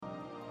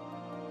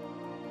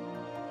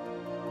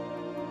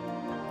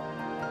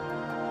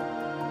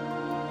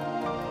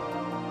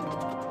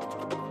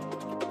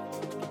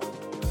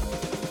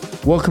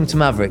Welcome to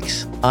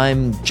Mavericks.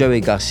 I'm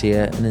Joey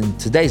Garcia, and in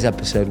today's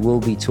episode, we'll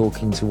be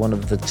talking to one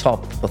of the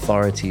top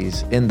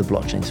authorities in the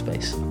blockchain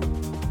space.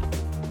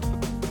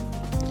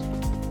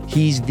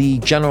 He's the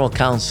General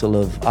Counsel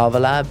of Ava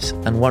Labs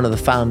and one of the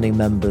founding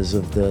members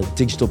of the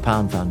Digital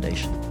Pound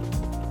Foundation.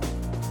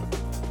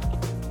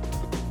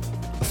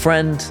 A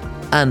friend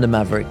and a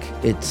maverick,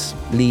 it's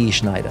Lee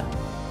Schneider.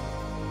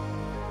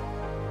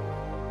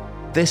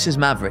 This is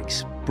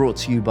Mavericks, brought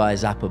to you by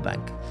Xapo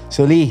Bank.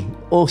 So Lee,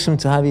 awesome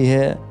to have you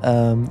here.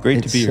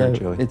 Great to be here,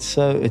 Joey. It's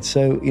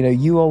so,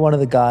 you are one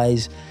of the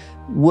guys.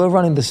 We're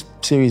running this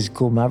series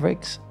called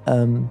Mavericks.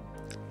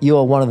 You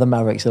are one of the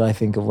Mavericks that I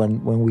think of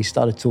when we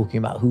started talking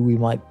about who we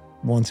might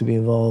want to be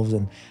involved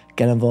and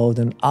get involved.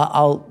 And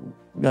I'll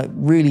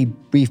really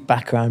brief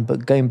background,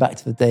 but going back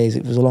to the days,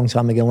 it was a long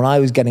time ago when I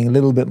was getting a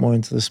little bit more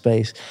into the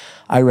space.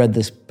 I read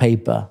this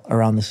paper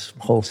around this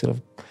whole sort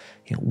of,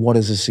 what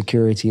is a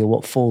security or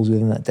what falls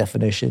within that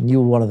definition. You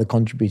were one of the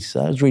contributors.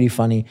 That was really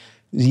funny.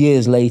 It was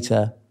years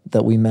later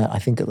that we met, I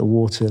think at the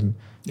Wharton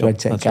Red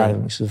Tech Academy,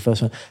 right, which was the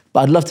first one.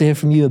 But I'd love to hear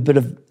from you a bit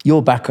of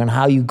your background,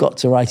 how you got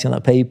to writing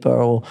that paper,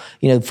 or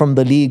from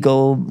the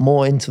legal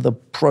more into the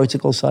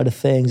protocol side of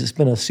things. It's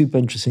been a super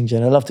interesting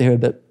journey. I'd love to hear a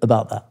bit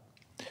about that.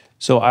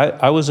 So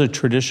I was a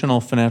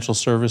traditional financial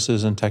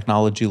services and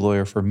technology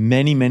lawyer for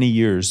many, many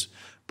years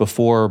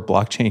before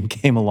blockchain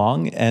came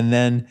along. And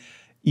then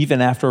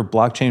even after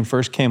blockchain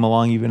first came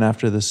along, even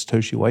after the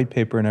Satoshi white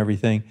paper and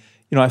everything,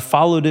 I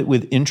followed it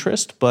with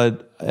interest,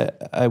 but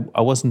I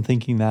wasn't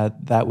thinking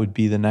that would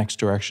be the next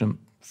direction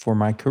for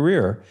my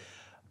career.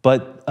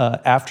 But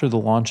after the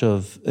launch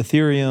of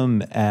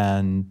Ethereum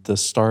and the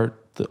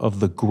start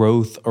of the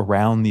growth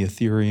around the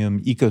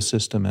Ethereum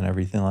ecosystem and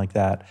everything like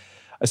that,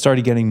 I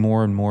started getting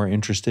more and more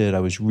interested.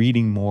 I was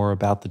reading more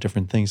about the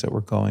different things that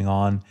were going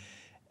on.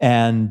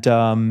 And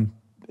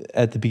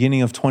at the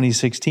beginning of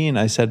 2016,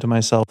 I said to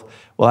myself,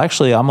 well,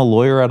 actually, I'm a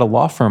lawyer at a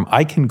law firm.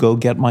 I can go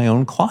get my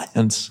own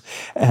clients.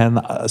 And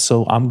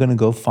so I'm going to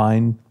go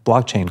find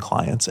blockchain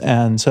clients.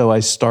 And so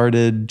I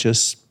started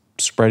just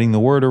spreading the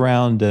word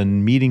around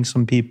and meeting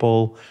some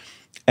people.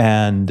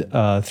 And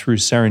through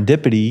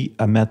serendipity,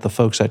 I met the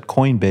folks at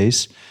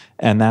Coinbase.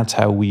 And that's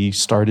how we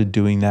started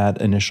doing that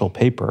initial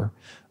paper.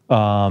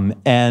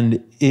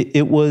 And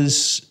it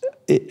was,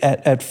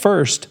 at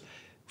first,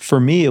 for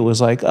me, it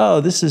was like,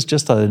 oh, this is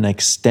just an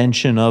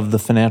extension of the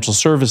financial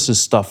services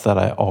stuff that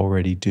I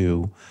already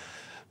do.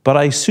 But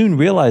I soon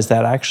realized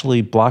that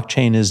actually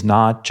blockchain is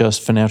not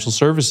just financial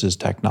services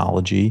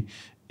technology.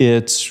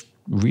 It's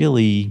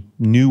really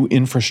new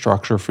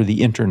infrastructure for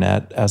the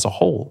internet as a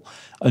whole,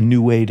 a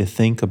new way to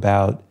think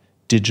about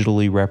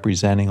digitally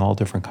representing all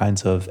different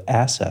kinds of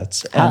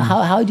assets.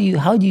 How do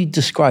you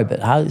describe it?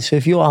 So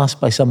if you're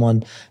asked by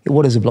someone,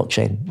 what is a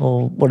blockchain?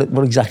 Or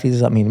what exactly does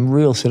that mean?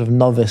 Real sort of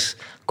novice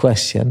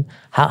question.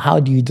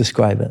 How do you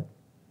describe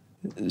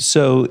it?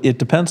 So it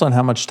depends on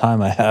how much time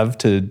I have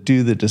to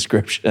do the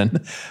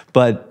description.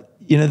 But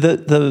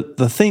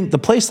the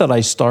place that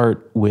I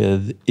start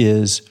with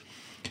is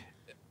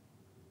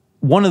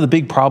one of the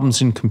big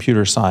problems in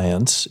computer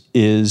science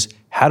is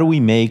how do we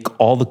make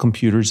all the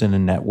computers in a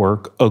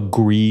network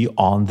agree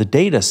on the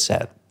data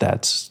set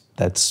that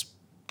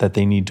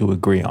they need to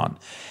agree on?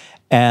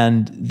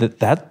 And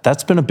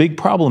that's been a big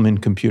problem in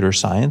computer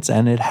science,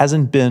 and it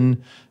hasn't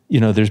been,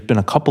 there's been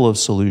a couple of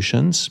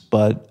solutions,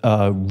 but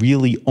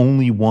really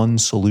only one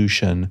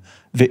solution.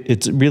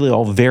 It's really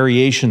all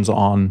variations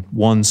on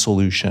one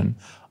solution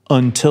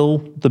until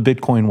the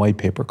Bitcoin white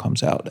paper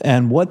comes out.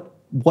 And what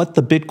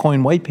the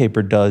Bitcoin white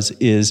paper does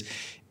is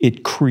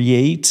it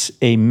creates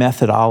a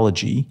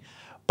methodology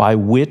by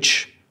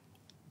which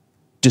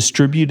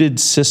distributed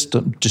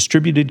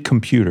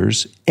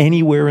computers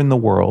anywhere in the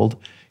world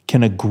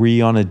can agree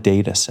on a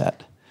data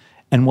set.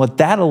 And what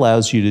that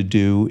allows you to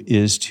do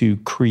is to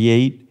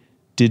create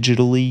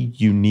digitally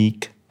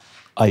unique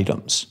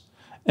items.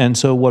 And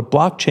so what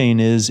blockchain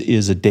is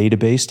a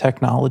database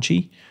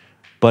technology,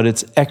 but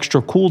it's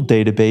extra cool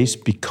database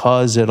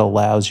because it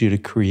allows you to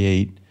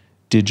create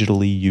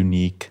digitally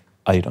unique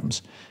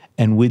items.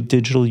 And with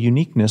digital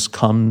uniqueness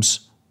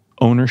comes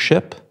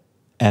ownership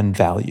and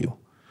value.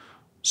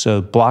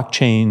 So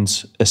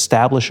blockchains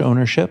establish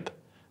ownership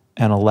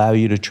and allow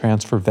you to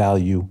transfer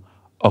value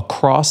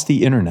across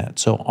the internet,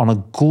 so on a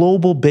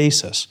global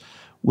basis,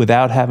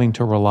 without having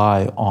to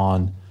rely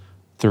on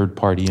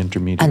third-party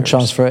intermediaries. And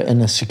transfer it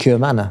in a secure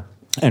manner.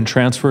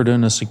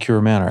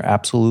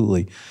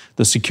 Absolutely.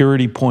 The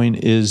security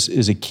point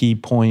is a key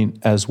point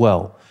as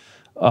well.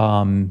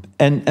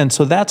 And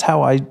so that's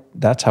how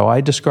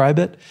I describe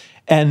it.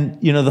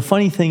 And the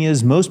funny thing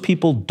is, most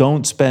people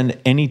don't spend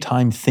any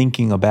time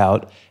thinking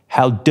about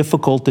how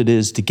difficult it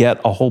is to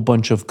get a whole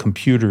bunch of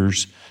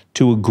computers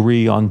to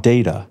agree on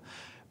data.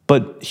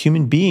 But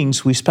human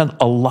beings, we spend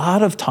a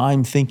lot of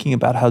time thinking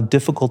about how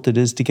difficult it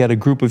is to get a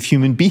group of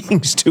human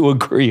beings to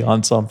agree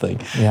on something,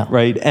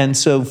 right? And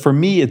so for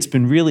me, it's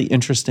been really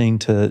interesting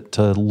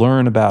to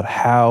learn about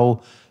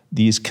how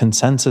these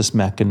consensus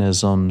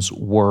mechanisms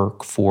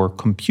work for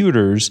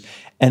computers,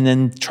 and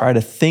then try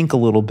to think a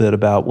little bit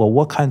about, well,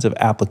 what kinds of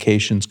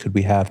applications could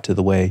we have to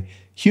the way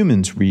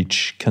humans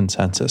reach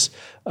consensus?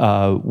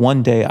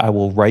 One day I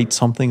will write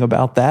something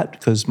about that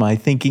because my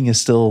thinking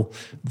is still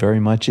very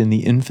much in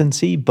the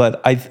infancy,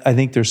 but I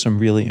think there's some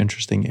really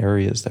interesting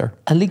areas there.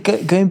 And Lee,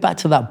 going back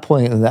to that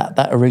point of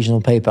that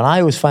original paper, and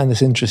I always find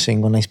this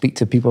interesting when I speak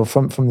to people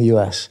from the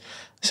US.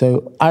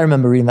 So I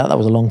remember reading that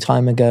was a long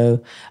time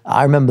ago.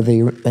 I remember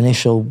the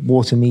initial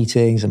water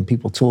meetings and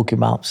people talking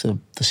about sort of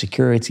the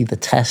security, the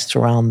tests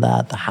around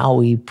that, the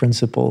Howey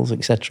principles,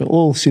 etc.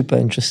 All super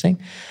interesting.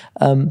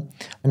 And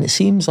it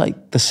seems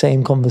like the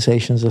same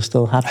conversations are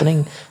still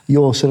happening.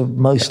 Your sort of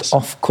most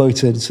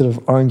off-quoted sort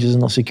of oranges are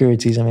not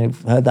securities. I mean,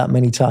 I've heard that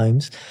many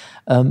times.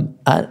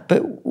 But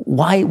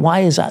why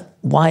is that?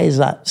 Why is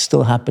that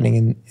still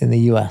happening in the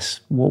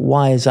US?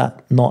 Why is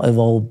that not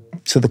evolved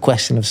to the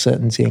question of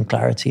certainty and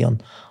clarity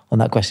on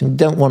that question? We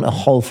don't want a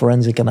whole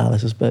forensic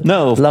analysis, but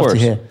no, of love course. to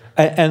hear.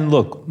 And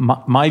look,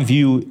 my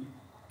view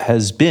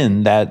has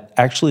been that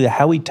actually the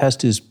Howey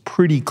test is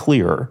pretty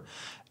clear.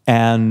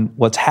 And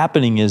what's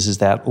happening is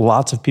that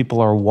lots of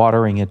people are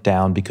watering it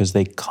down because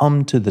they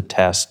come to the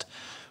test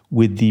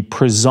with the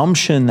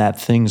presumption that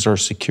things are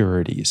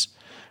securities,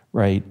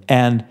 right?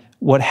 And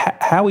what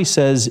Howey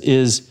says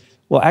is,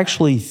 well,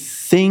 actually,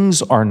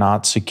 things are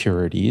not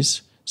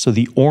securities. So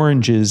the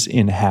oranges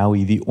in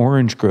Howey, the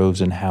orange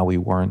groves in Howey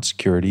weren't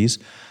securities.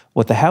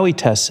 What the Howey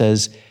test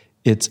says,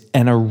 it's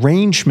an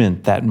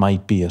arrangement that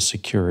might be a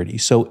security.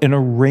 So an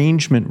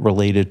arrangement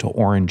related to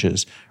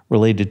oranges,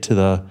 related to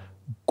the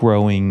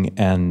growing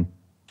and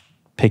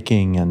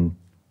picking and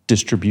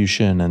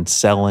distribution and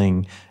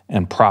selling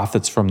and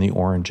profits from the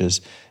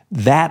oranges.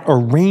 That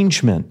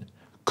arrangement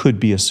could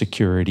be a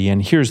security.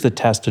 And here's the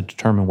test to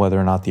determine whether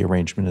or not the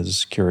arrangement is a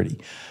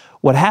security.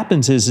 What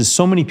happens is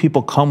so many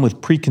people come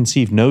with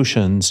preconceived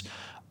notions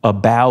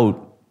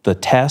about the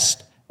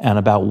test and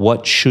about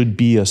what should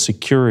be a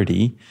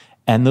security.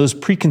 And those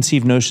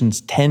preconceived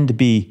notions tend to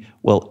be,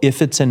 well,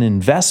 if it's an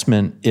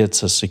investment,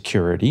 it's a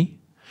security.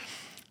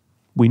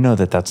 We know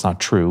that that's not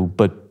true,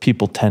 but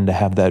people tend to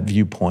have that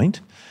viewpoint.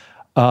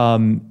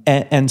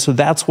 And so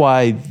that's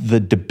why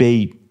the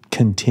debate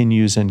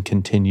continues and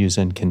continues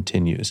and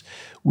continues.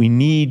 We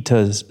need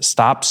to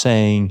stop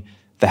saying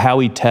the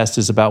Howey test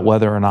is about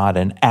whether or not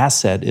an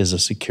asset is a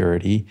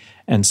security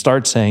and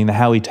start saying the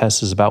Howey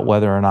test is about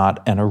whether or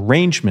not an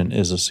arrangement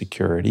is a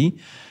security.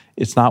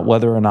 It's not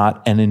whether or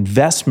not an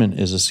investment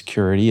is a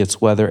security.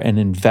 It's whether an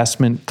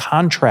investment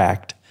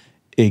contract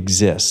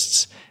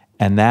exists.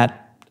 And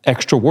that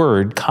extra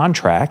word,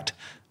 contract,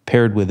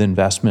 paired with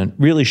investment,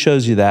 really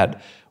shows you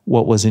that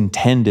what was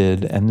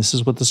intended, and this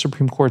is what the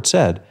Supreme Court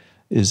said,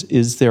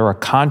 is there a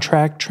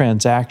contract,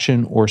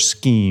 transaction, or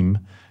scheme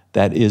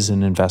that is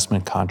an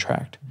investment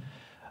contract?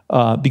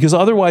 Because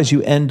otherwise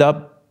you end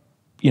up,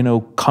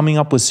 coming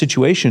up with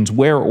situations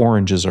where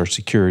oranges are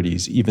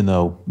securities, even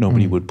though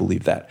nobody would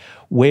believe that,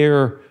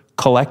 where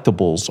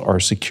collectibles are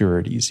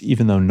securities,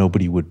 even though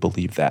nobody would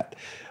believe that.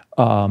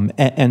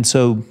 And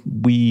so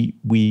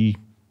we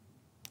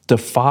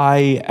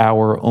defy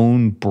our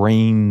own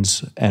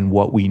brains and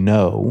what we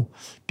know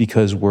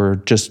because we're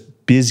just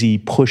busy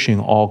pushing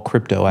all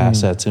crypto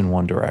assets in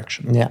one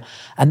direction. Yeah,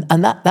 and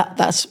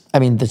that's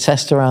the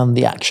test around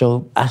the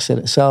actual asset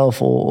itself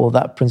or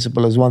that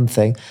principle is one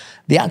thing.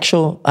 The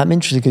actual, I'm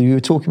interested because you were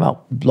talking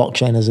about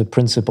blockchain as a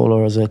principle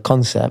or as a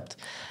concept,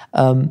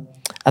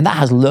 and that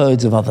has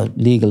loads of other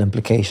legal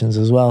implications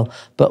as well.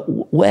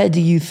 But where do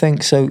you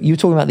think, so you were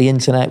talking about the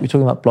internet, we're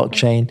talking about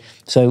blockchain,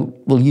 so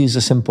we'll use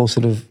a simple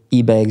sort of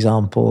eBay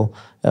example,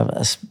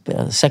 a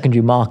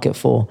secondary market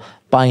for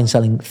buying and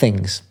selling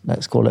things,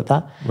 let's call it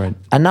that. Right.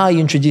 And now you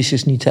introduce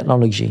this new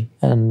technology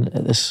and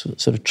this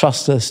sort of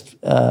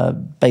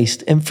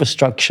trustless-based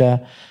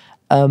infrastructure.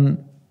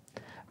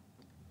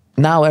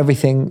 Now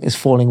everything is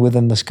falling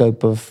within the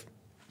scope of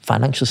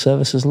financial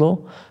services law.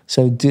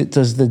 So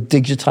does the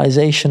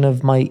digitization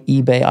of my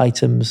eBay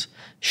items,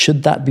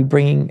 should that be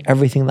bringing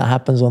everything that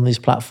happens on these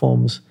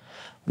platforms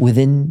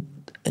within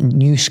a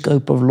new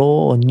scope of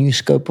law or new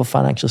scope of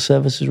financial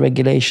services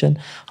regulation?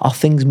 Are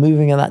things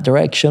moving in that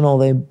direction, or are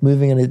they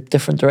moving in a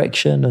different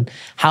direction? And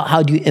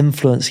how do you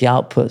influence the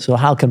outputs, or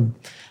how can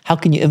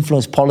you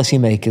influence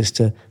policymakers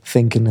to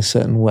think in a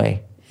certain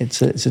way?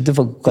 It's a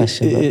difficult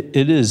question.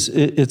 It is.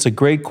 It's a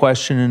great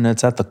question, and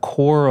it's at the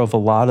core of a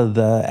lot of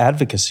the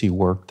advocacy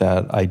work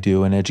that I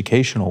do and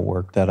educational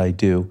work that I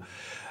do.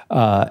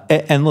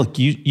 And look,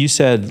 you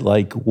said,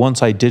 like,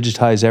 once I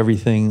digitize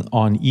everything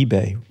on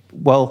eBay.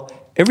 Well,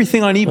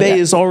 everything on eBay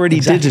is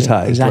already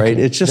digitized, right?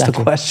 It's just a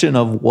question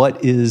of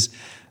what is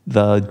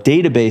the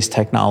database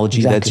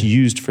technology that's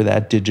used for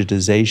that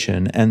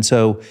digitization. And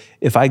so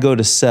if I go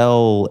to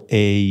sell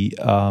a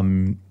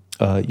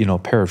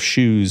pair of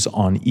shoes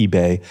on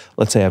eBay,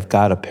 let's say I've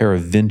got a pair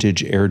of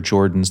vintage Air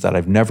Jordans that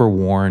I've never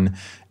worn,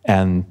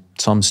 and I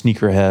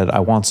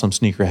want some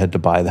sneakerhead to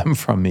buy them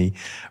from me,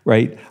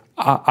 right?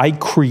 I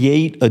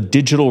create a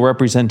digital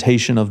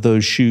representation of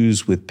those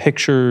shoes with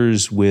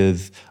pictures,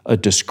 with a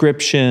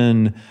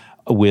description,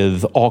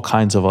 with all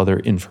kinds of other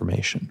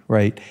information,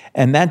 right?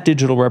 And that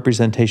digital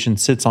representation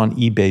sits on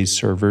eBay's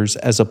servers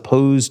as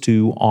opposed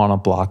to on a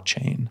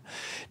blockchain.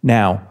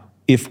 Now,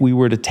 if we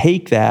were to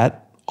take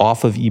that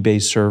off of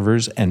eBay's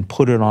servers and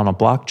put it on a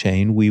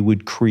blockchain, we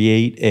would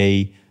create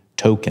a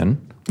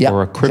token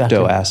or a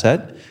crypto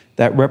asset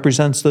that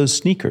represents those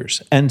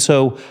sneakers. And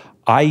so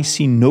I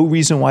see no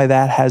reason why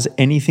that has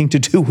anything to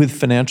do with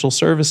financial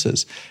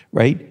services,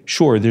 right?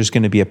 Sure, there's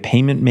going to be a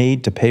payment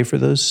made to pay for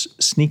those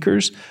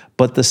sneakers,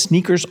 but the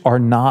sneakers are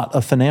not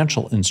a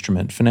financial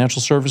instrument.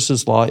 Financial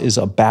services law is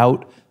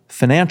about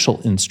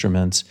financial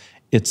instruments.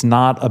 It's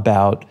not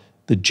about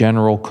the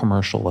general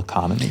commercial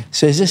economy.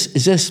 So is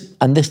this,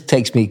 and this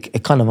takes me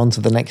kind of onto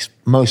the next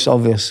most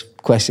obvious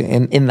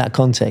question in that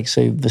context.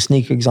 So the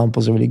sneaker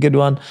example is a really good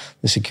one.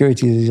 The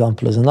securities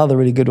example is another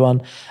really good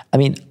one. I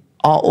mean,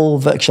 are all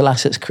virtual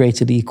assets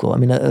created equal? I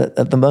mean,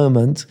 at the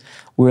moment,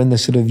 we're in the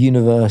sort of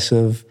universe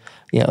of,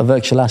 a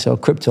virtual asset or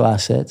crypto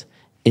asset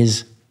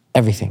is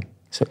everything.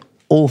 So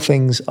all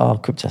things are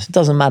crypto assets. It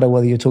doesn't matter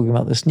whether you're talking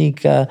about the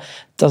sneaker,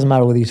 it doesn't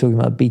matter whether you're talking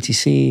about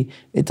BTC,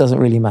 it doesn't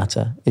really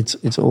matter.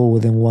 It's all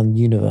within one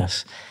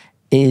universe.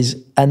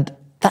 And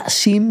that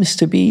seems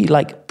to be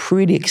like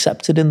pretty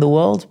accepted in the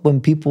world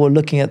when people were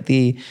looking at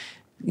the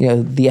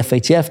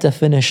FATF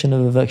definition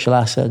of a virtual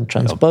asset and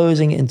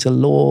transposing it into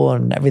law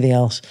and everything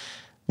else.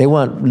 They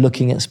weren't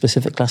looking at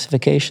specific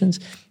classifications.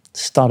 It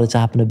started to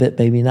happen a bit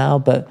maybe now,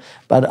 but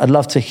I'd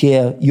love to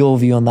hear your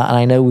view on that. And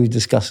I know we've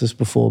discussed this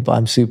before, but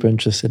I'm super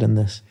interested in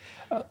this.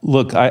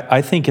 Look,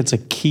 I think it's a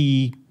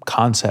key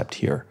concept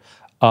here.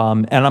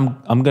 And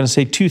I'm going to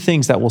say two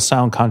things that will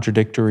sound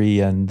contradictory,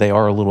 and they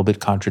are a little bit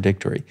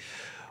contradictory.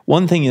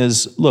 One thing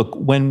is, look,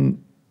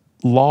 when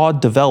law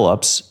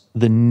develops,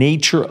 the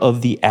nature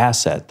of the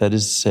asset, that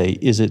is to say,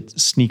 is it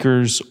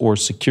sneakers or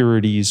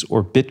securities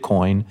or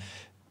Bitcoin,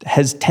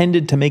 has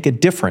tended to make a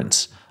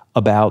difference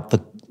about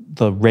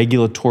the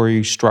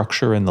regulatory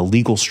structure and the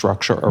legal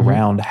structure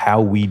around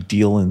how we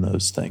deal in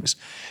those things.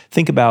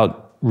 Think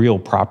about real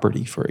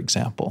property, for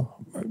example.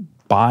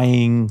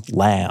 Buying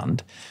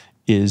land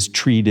is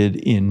treated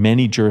in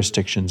many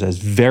jurisdictions as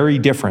very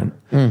different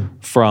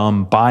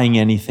from buying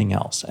anything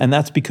else. And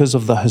that's because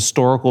of the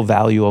historical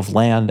value of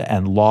land,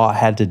 and law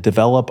had to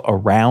develop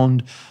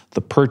around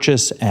the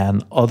purchase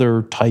and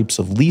other types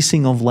of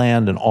leasing of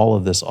land and all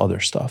of this other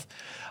stuff.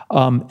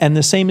 And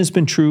the same has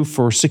been true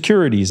for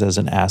securities as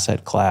an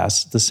asset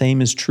class. The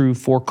same is true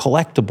for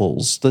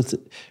collectibles,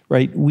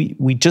 right?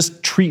 We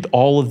just treat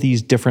all of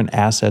these different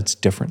assets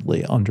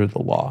differently under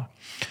the law.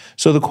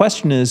 So the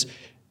question is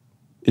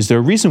there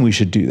a reason we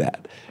should do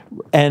that?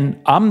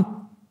 And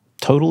I'm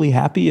totally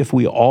happy if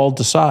we all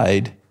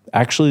decide,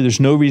 actually, there's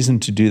no reason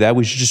to do that.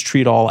 We should just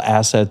treat all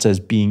assets as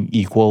being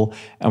equal,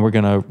 and we're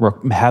going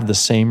to have the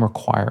same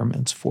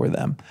requirements for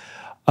them.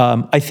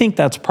 I think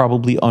that's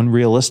probably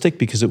unrealistic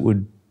because it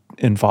would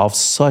involve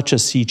such a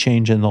sea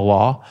change in the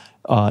law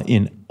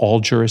in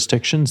all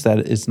jurisdictions that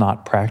it's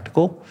not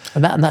practical.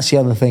 And that's the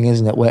other thing,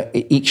 isn't it? Where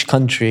each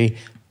country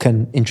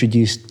can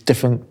introduce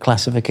different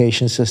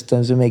classification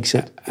systems. It makes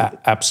it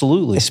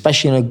absolutely,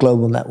 especially in a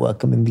global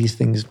network. I mean, these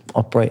things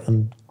operate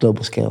on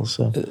global scales.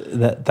 So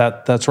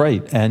that's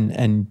right.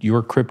 And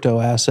your crypto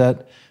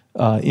asset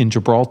in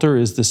Gibraltar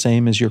is the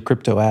same as your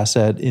crypto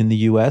asset in the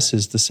U.S.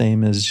 is the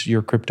same as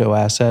your crypto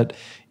asset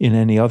in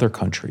any other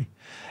country.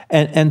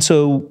 And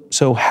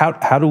so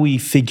how do we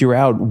figure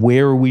out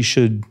where we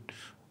should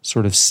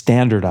sort of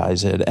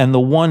standardize it? And the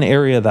one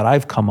area that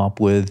I've come up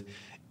with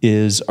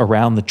is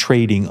around the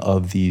trading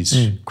of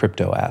these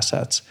crypto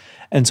assets.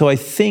 And so I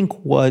think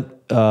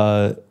what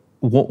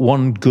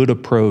one good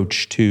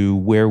approach to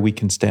where we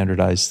can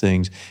standardize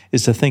things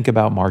is to think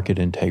about market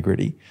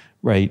integrity,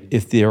 right?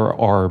 If there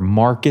are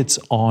markets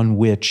on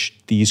which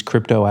these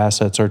crypto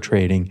assets are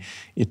trading,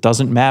 it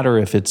doesn't matter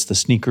if it's the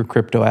sneaker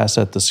crypto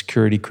asset, the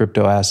security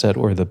crypto asset,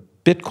 or the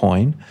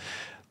Bitcoin.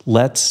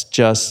 Let's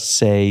just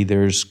say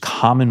there's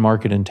common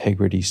market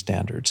integrity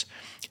standards.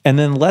 And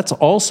then let's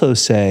also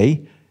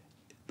say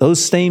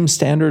those same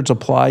standards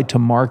apply to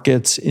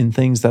markets in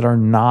things that are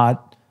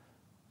not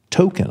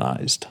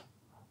tokenized.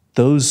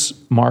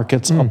 Those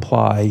markets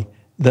apply,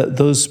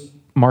 those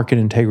market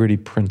integrity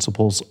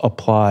principles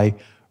apply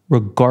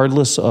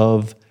regardless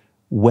of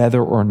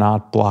whether or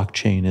not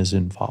blockchain is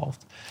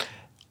involved.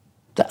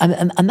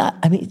 And that,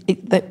 I mean,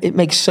 it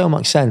makes so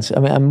much sense. I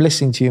mean, I'm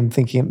listening to you and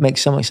thinking it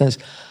makes so much sense.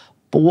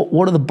 But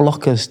what are the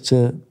blockers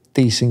to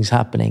these things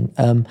happening?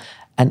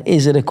 And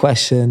is it a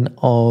question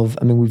of,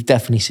 I mean, we've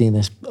definitely seen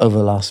this over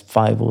the last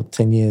 5 or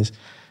 10 years,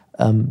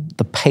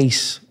 the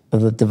pace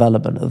of the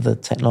development of the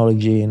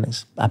technology and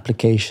its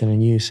application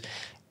and use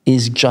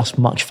is just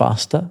much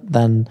faster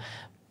than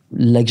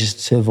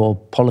legislative or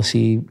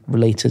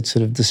policy-related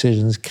sort of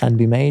decisions can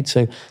be made.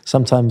 So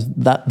sometimes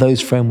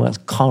those frameworks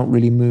can't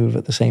really move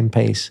at the same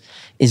pace.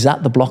 Is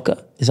that the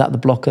blocker? Is that the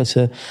blocker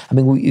to, I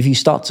mean, if you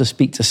start to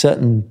speak to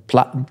certain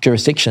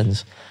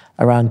jurisdictions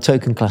around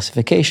token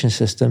classification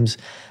systems,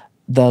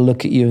 they'll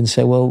look at you and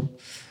say, well,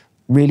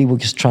 really, we're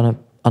just trying to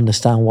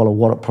understand what a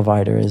wallet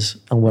provider is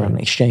and what an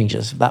exchange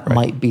is. That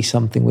might be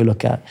something we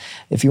look at.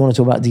 If you want to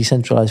talk about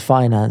decentralized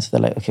finance,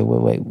 they're like, okay,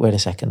 wait a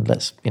second.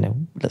 Let's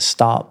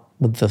start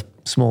with the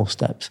small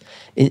steps.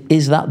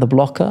 Is that the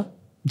blocker,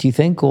 do you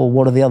think? Or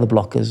what are the other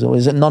blockers? Or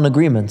is it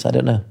non-agreement? I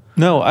don't know.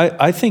 No,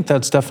 I think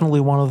that's definitely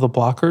one of the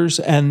blockers.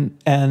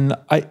 And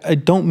I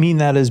don't mean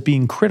that as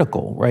being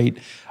critical, right?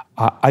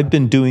 I've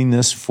been doing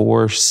this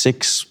for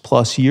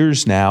 6+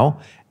 years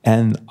now,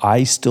 and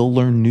I still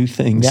learn new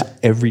things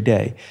every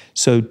day.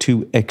 So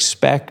to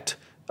expect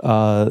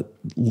a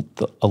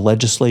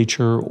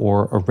legislature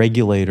or a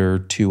regulator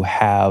to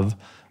have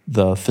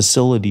the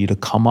facility to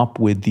come up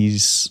with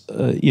these,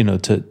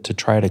 to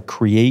try to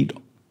create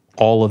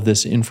all of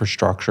this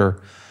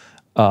infrastructure,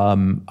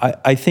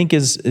 I think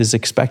is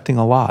expecting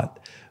a lot.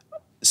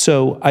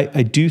 So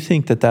I do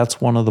think that that's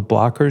one of the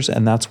blockers,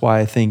 and that's why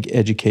I think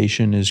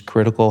education is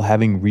critical,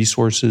 having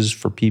resources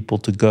for people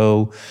to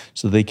go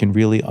so they can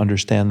really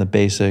understand the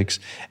basics,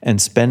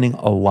 and spending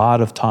a lot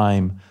of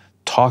time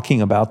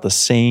talking about the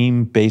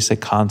same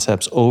basic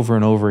concepts over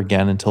and over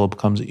again until it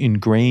becomes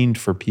ingrained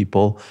for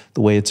people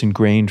the way it's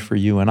ingrained for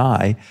you and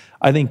I.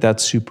 I think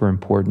that's super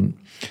important.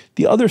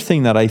 The other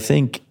thing that I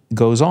think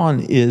goes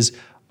on is,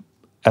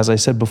 as I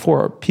said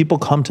before, people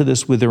come to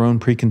this with their own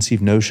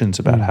preconceived notions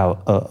about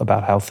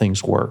how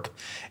things work,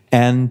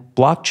 and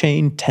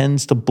blockchain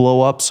tends to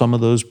blow up some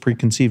of those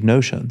preconceived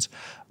notions.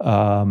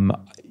 I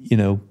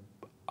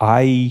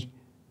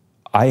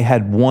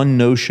had one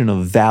notion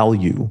of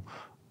value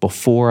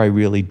before I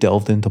really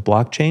delved into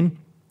blockchain.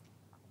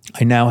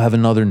 I now have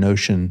another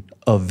notion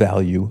of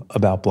value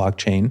about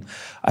blockchain.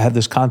 I have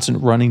this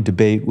constant running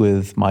debate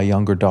with my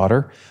younger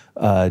daughter.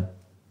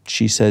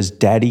 She says,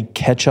 "Daddy,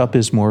 ketchup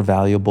is more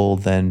valuable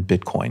than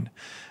Bitcoin."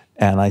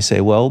 And I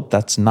say, well,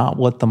 that's not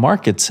what the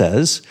market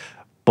says,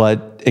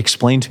 but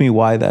explain to me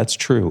why that's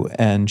true.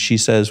 And she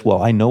says,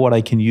 well, I know what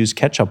I can use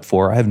ketchup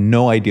for. I have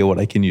no idea what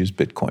I can use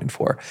Bitcoin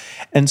for.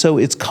 And so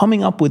it's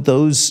coming up with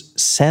those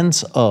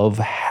sense of,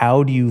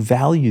 how do you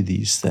value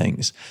these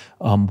things?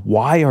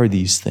 Why are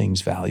these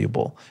things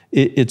valuable?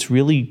 It's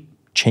really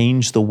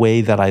changed the way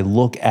that I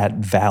look at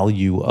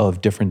value of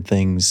different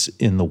things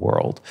in the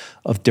world,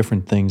 of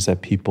different things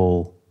that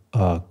people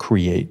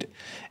create.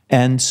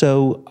 And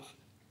so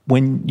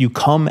when you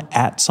come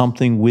at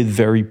something with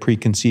very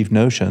preconceived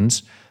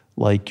notions,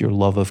 like your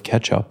love of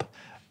ketchup,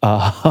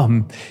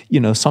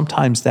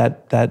 sometimes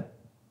that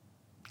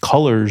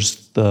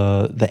colors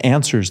the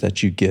answers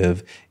that you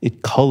give.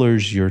 It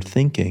colors your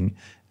thinking.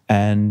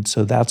 And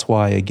so that's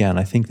why, again,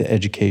 I think the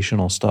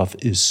educational stuff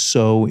is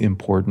so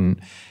important.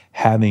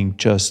 Having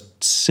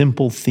just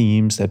simple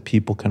themes that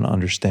people can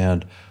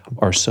understand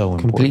are so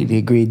important. Completely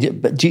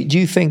agreed. But do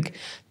you think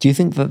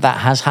that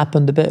has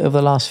happened a bit over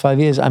the last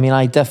 5 years? I mean,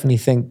 I definitely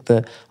think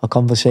that a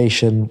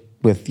conversation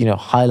with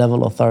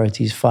high-level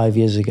authorities 5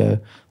 years ago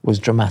was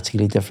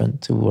dramatically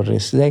different to what it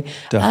is today.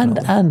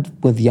 Definitely. And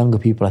with younger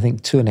people, I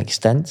think, to an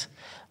extent.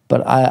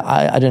 But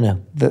I don't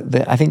know.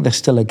 I think there's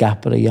still a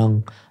gap at a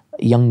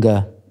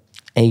younger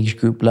age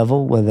group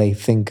level where they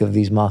think of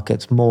these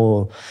markets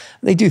more.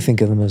 They do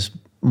think of them as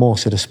more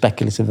sort of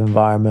speculative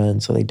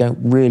environments, or they don't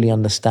really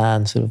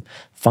understand sort of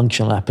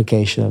functional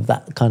application of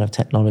that kind of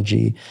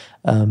technology.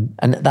 And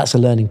that's a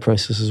learning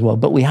process as well.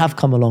 But we have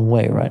come a long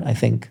way, right? I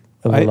think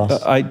over the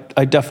last...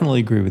 I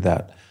definitely agree with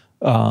that.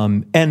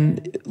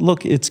 And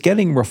look, it's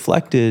getting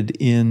reflected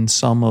in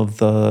some of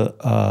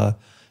the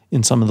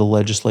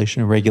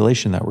legislation and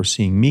regulation that we're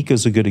seeing. MiCA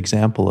is a good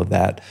example of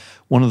that.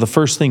 One of the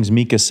first things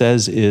MiCA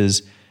says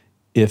is,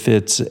 if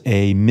it's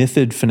a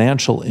MiFID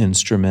financial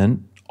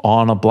instrument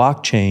on a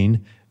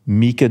blockchain,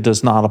 MiCA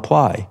does not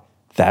apply.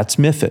 That's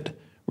MiFID,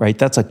 right?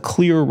 That's a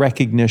clear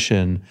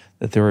recognition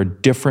that there are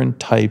different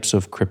types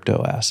of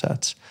crypto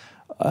assets.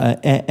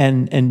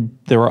 And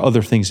there are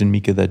other things in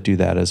MiCA that do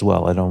that as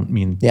well. I don't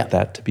mean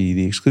that to be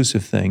the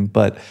exclusive thing,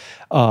 but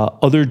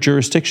other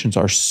jurisdictions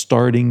are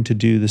starting to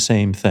do the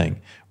same thing,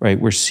 right?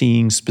 We're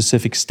seeing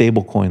specific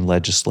stablecoin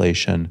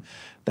legislation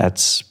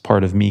that's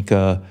part of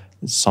MiCA.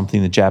 It's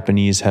something the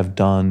Japanese have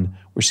done.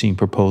 We're seeing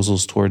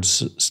proposals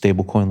towards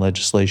stablecoin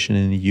legislation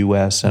in the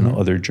US and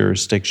other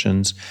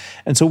jurisdictions.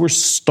 And so we're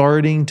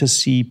starting to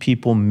see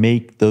people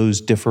make those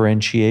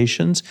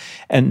differentiations,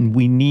 and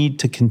we need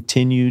to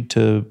continue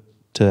to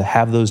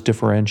have those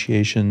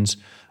differentiations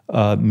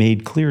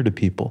made clear to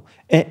people.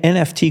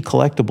 NFT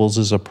collectibles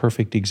is a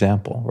perfect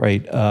example,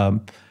 right?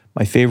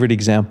 My favorite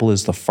example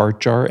is the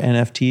fart jar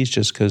NFTs,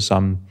 just because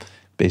I'm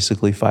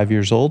basically 5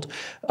 years old.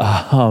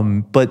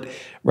 But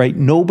right,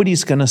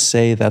 nobody's going to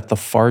say that the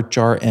fart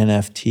jar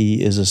NFT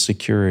is a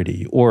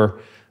security. Or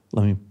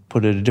let me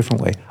put it a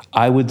different way.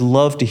 I would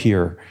love to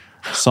hear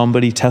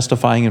somebody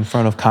testifying in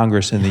front of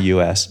Congress in the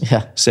U.S.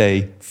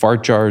 say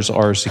fart jars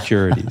are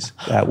securities.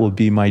 That would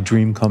be my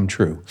dream come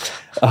true.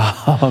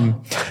 But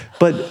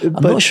I'm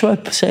not sure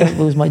I'd say it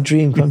was my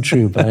dream come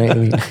true, but I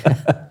mean.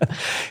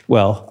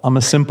 Well, I'm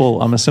a simple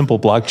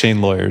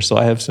blockchain lawyer, so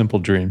I have simple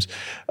dreams.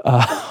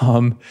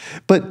 But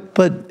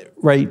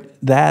right,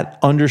 that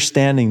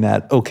understanding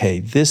that, okay,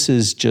 this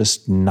is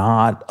just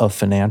not a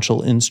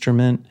financial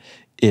instrument.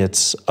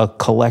 It's a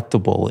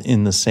collectible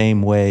in the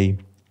same way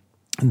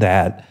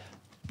that,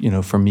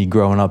 for me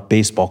growing up,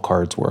 baseball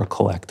cards were a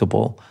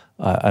collectible.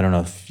 I don't know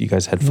if you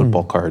guys had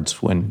football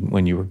cards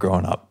when you were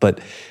growing up,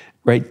 but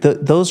right,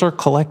 those are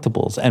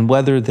collectibles. And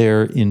whether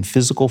they're in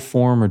physical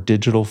form or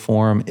digital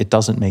form, it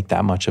doesn't make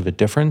that much of a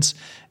difference.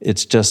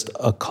 It's just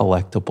a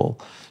collectible.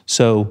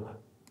 So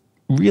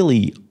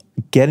really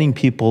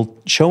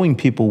showing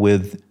people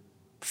with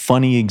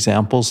funny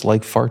examples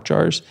like fart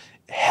jars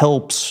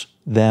helps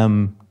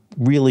them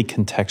really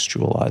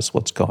contextualize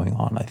what's going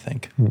on, I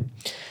think.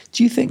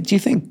 Do you think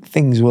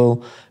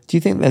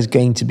there's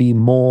going to be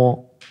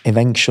more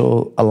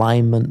eventual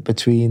alignment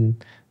between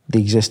the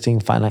existing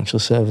financial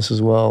services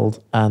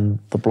world and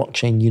the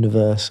blockchain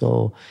universe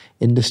or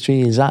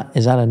industry? Is that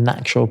a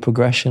natural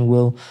progression?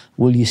 Will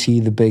you see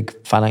the big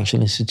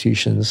financial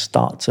institutions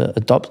start to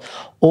adopt?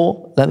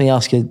 Or let me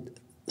ask you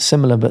a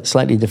similar but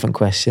slightly different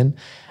question.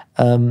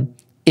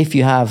 If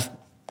you have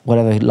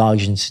whatever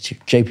large institute,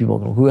 JP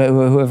Morgan,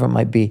 whoever it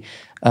might be,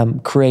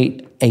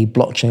 create a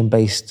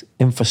blockchain-based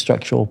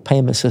infrastructure or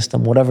payment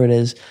system, whatever it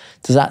is,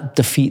 does that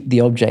defeat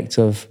the object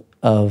of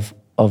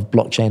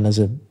blockchain as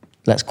a,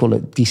 let's call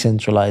it,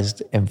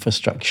 decentralized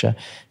infrastructure?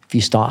 If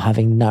you start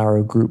having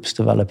narrow groups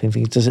developing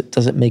things,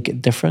 does it make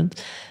it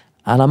different?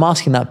 And I'm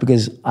asking that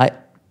because I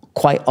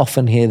quite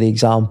often hear the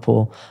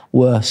example,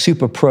 we're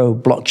super pro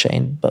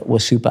blockchain, but we're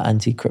super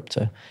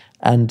anti-crypto.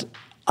 And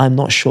I'm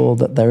not sure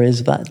that there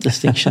is that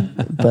distinction,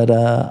 but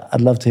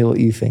I'd love to hear what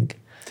you think.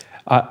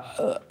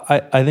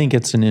 I think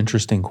it's an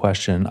interesting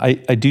question. I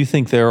do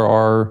think there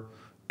are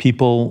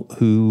people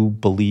who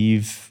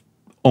believe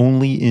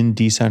only in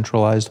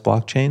decentralized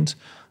blockchains,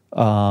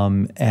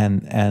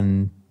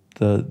 and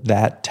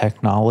that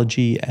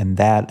technology and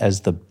that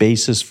as the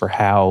basis for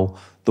how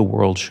the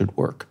world should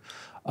work.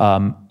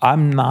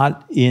 I'm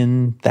not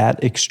in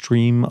that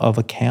extreme of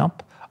a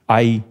camp.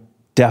 I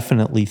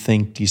definitely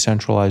think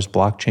decentralized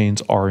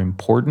blockchains are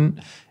important,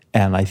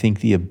 and I think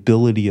the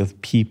ability of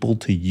people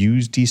to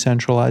use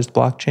decentralized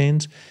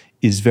blockchains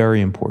is very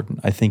important.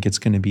 I think it's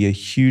going to be a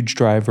huge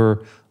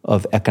driver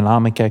of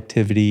economic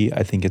activity.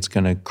 I think it's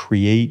going to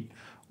create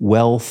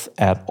wealth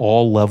at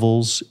all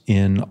levels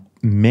in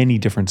many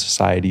different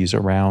societies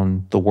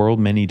around the world,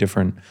 many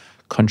different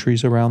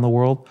countries around the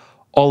world,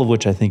 all of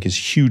which I think is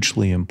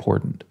hugely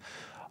important.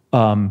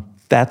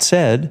 That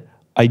said,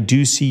 I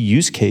do see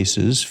use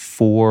cases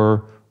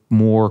for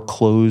more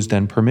closed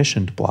and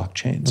permissioned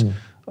blockchains.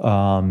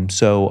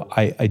 So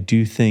I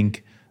do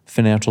think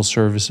financial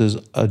services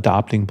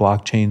adopting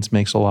blockchains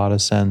makes a lot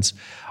of sense.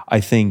 I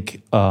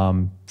think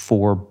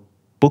for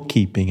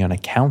bookkeeping and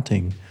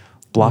accounting,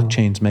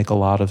 blockchains make a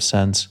lot of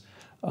sense.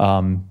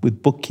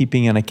 With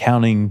bookkeeping and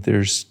accounting,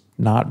 there's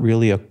not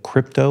really a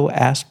crypto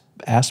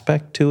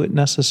aspect to it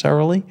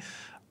necessarily.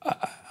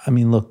 I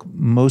mean, look,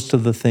 most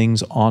of the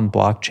things on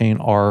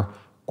blockchain are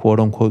quote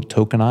unquote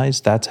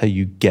tokenized. That's how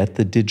you get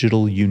the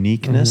digital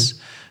uniqueness.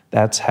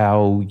 That's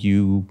how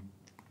you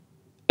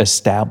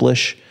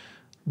establish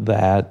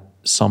that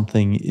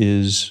something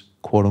is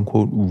quote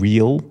unquote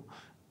real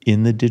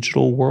in the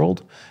digital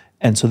world.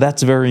 And so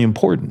that's very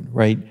important,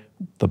 right?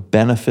 The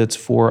benefits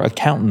for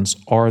accountants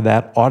are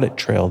that audit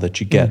trail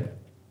that you get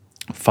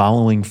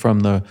following from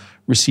the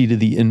receipt of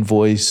the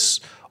invoice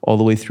all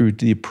the way through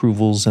to the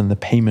approvals and the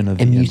payment of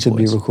the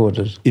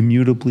invoice.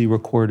 Immutably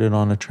recorded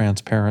on a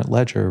transparent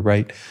ledger,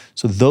 right?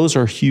 So those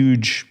are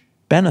huge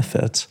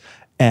benefits,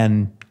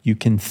 and you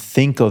can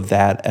think of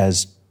that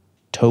as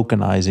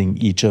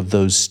tokenizing each of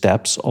those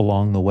steps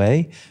along the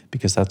way,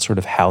 because that's sort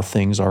of how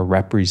things are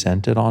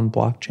represented on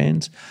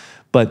blockchains.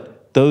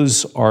 But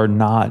those are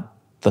not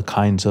the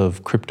kinds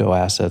of crypto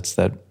assets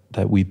that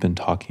we've been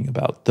talking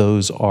about.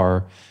 Those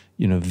are,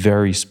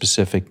 very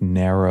specific,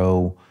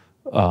 narrow,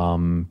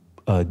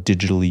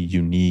 digitally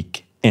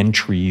unique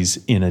entries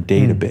in a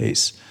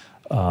database,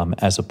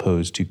 as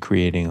opposed to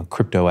creating a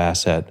crypto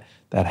asset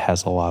that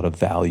has a lot of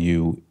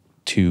value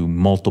to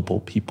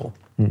multiple people.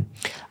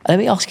 Let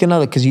me ask you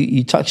another, because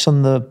you touched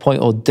on the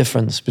point or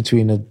difference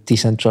between a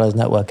decentralized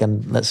network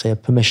and, let's say, a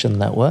permission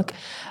network.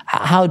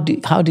 How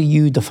do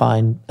you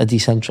define a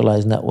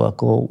decentralized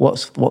network, or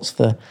what's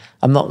the?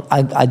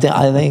 I think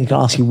I can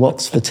ask you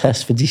what's the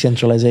test for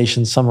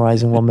decentralization.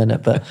 Summarize in 1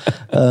 minute, but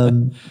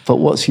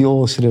what's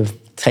your sort of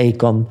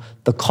take on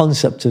the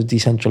concept of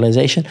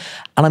decentralization?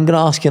 And I'm going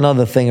to ask you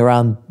another thing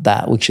around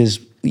that, which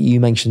is, you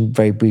mentioned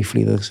very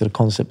briefly the sort of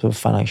concept of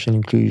financial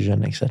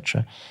inclusion,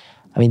 etc.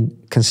 I mean,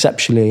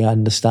 conceptually, I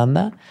understand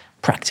that.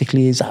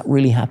 Practically, is that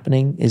really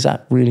happening? Is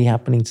that really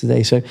happening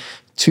today? So,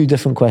 two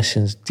different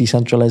questions: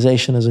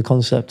 decentralization as a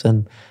concept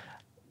and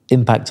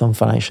impact on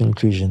financial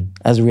inclusion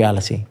as a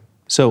reality.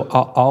 So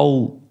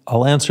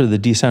I'll answer the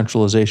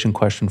decentralization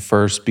question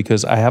first,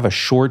 because I have a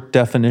short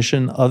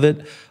definition of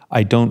it.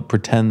 I don't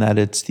pretend that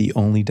it's the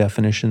only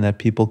definition that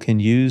people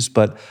can use,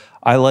 but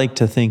I like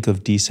to think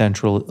of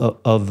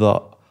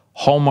the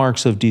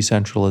hallmarks of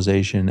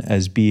decentralization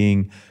as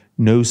being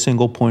no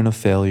single point of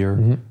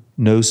failure,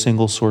 no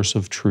single source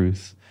of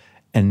truth,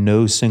 and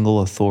no single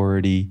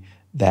authority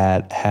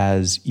that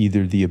has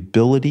either the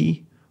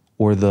ability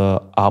or the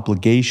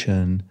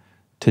obligation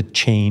to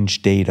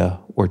change data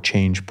or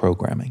change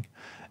programming.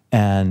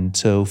 And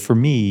so for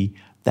me,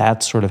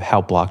 that's sort of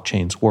how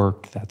blockchains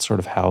work. That's sort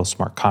of how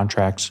smart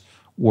contracts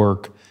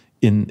work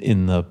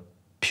in the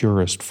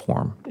purest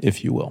form,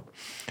 if you will.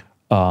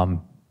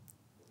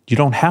 You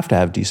don't have to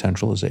have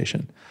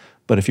decentralization.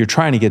 But if you're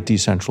trying to get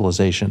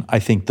decentralization, I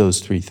think those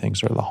three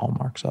things are the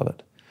hallmarks of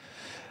it.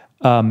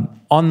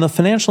 On the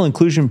financial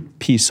inclusion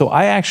piece, so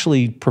I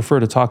actually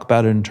prefer to talk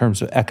about it in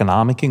terms of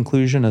economic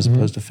inclusion as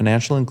opposed to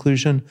financial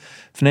inclusion.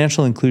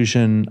 Financial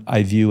inclusion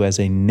I view as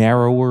a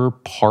narrower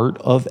part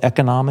of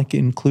economic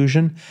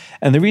inclusion.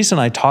 And the reason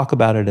I talk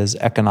about it as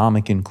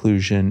economic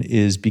inclusion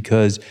is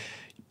because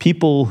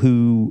people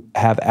who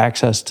have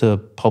access to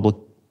public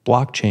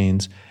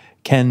blockchains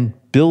can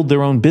build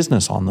their own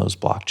business on those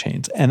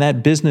blockchains. And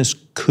that business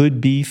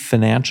could be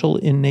financial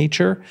in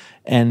nature,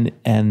 and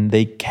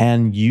they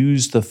can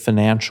use the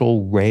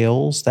financial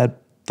rails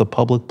that the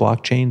public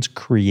blockchains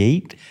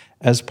create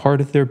as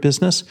part of their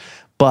business,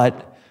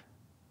 but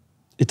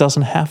it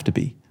doesn't have to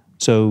be.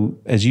 So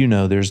as you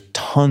know, there's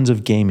tons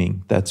of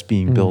gaming that's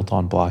being built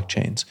on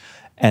blockchains.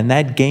 And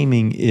that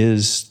gaming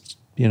is,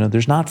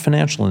 there's not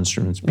financial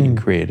instruments being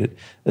created.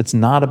 It's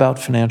not about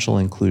financial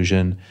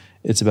inclusion.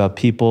 It's about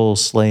people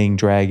slaying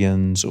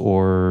dragons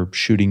or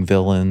shooting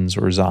villains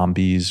or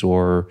zombies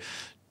or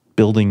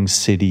building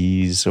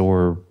cities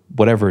or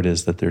whatever it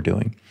is that they're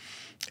doing.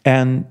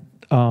 And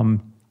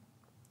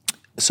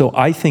so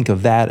I think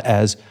of that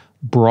as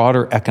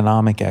broader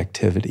economic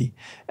activity.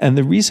 And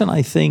the reason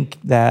I think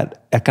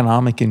that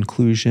economic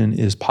inclusion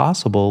is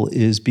possible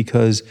is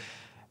because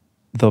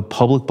the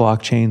public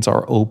blockchains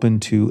are open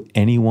to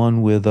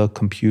anyone with a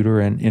computer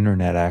and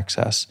internet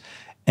access.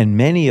 And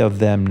many of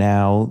them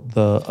now,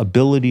 the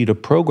ability to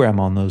program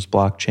on those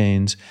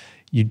blockchains,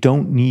 you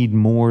don't need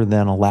more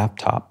than a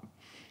laptop.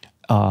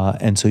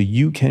 And so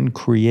you can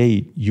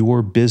create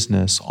your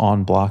business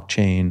on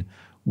blockchain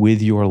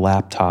with your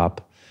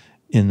laptop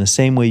in the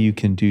same way you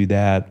can do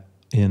that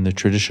in the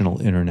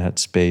traditional internet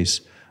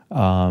space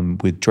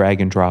with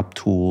drag and drop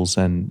tools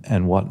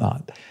and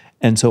whatnot.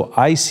 And so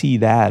I see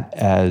that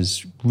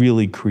as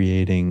really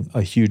creating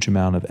a huge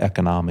amount of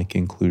economic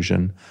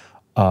inclusion.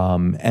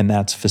 And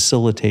that's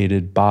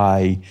facilitated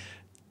by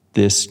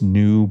this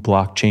new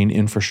blockchain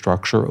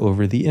infrastructure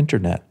over the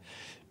internet.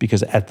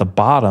 Because at the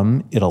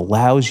bottom, it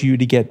allows you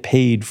to get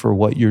paid for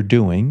what you're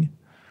doing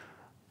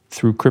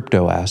through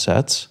crypto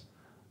assets,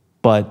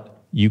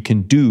 but you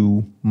can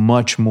do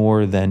much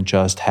more than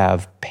just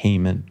have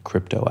payment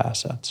crypto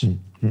assets.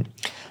 Mm-hmm.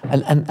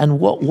 And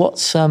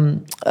what's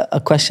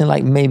a question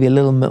like maybe a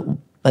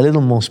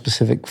little more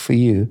specific for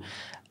you?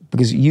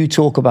 Because you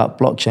talk about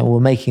blockchain, we're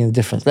making a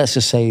difference. Let's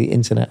just say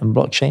internet and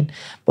blockchain,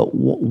 but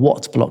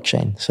what's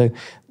blockchain? So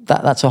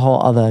that's a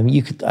whole other.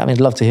 I'd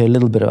love to hear a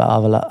little bit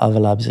about Ava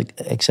Labs,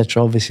 et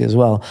cetera, obviously as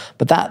well.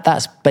 But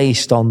that's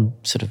based on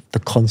sort of the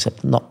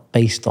concept, not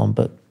based on,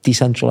 but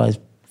decentralized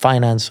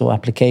finance or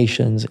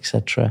applications, et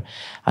cetera.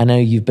 I know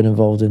you've been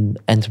involved in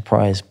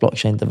enterprise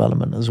blockchain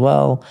development as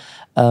well.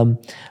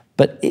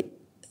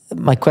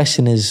 My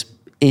question is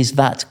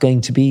that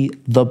going to be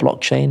the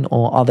blockchain,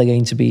 or are there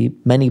going to be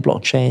many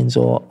blockchains,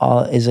 or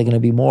is there going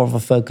to be more of a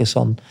focus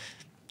on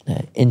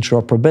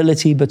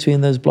interoperability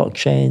between those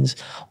blockchains,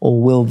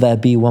 or will there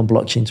be one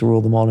blockchain to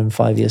rule them all in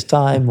 5 years'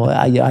 time? Or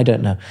I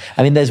don't know.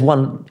 There's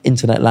one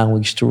internet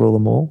language to rule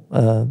them all,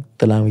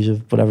 the language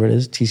of whatever it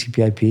is,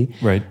 TCP/IP.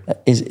 Right.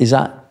 Is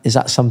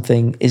that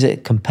something? Is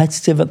it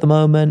competitive at the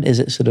moment? Is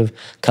it sort of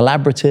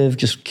collaborative?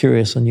 Just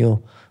curious on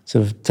your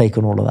sort of take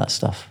on all of that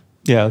stuff.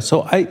 Yeah.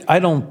 So I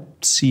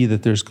don't see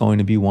that there's going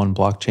to be one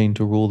blockchain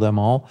to rule them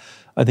all.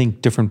 I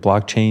think different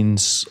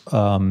blockchains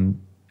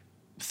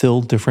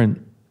fill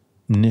different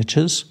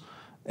niches,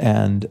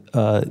 and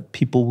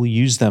people will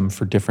use them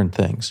for different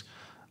things.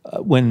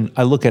 When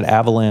I look at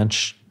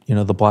Avalanche,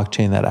 the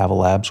blockchain that Ava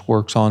Labs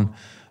works on,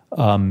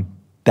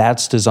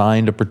 that's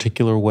designed a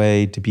particular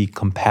way to be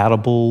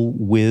compatible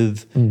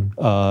with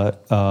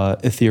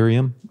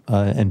Ethereum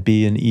and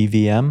be an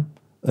EVM,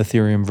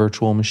 Ethereum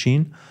virtual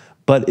machine.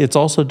 But it's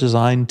also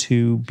designed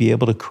to be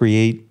able to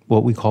create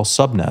what we call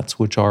subnets,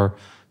 which are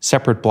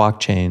separate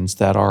blockchains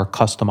that are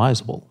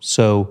customizable.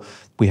 So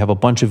we have a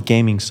bunch of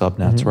gaming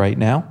subnets right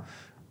now.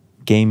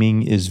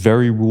 Gaming is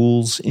very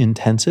rules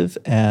intensive,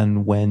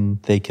 and when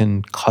they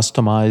can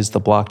customize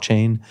the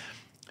blockchain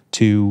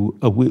to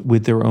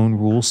with their own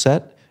rule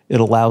set, it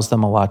allows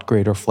them a lot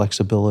greater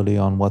flexibility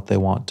on what they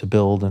want to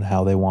build and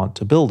how they want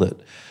to build it.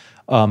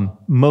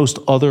 Most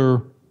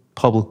other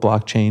public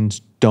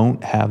blockchains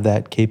don't have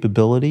that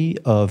capability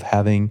of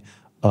having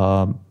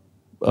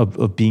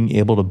of being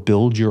able to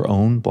build your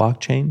own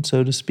blockchain,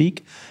 so to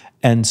speak,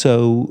 and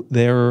so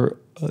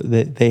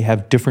they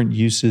have different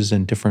uses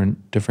and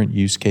different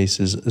use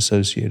cases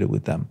associated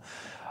with them.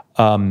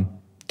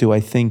 Do I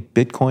think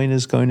Bitcoin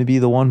is going to be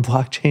the one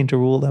blockchain to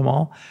rule them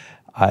all?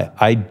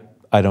 I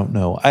don't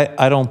know.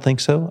 I don't think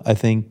so. I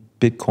think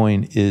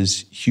Bitcoin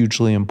is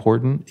hugely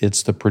important.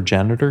 It's the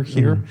progenitor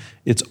here.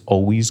 It's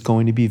always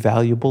going to be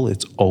valuable.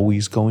 It's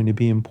always going to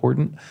be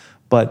important,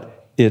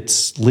 but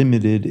it's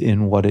limited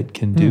in what it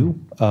can do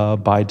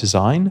by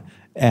design.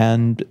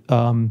 And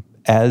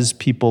as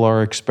people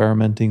are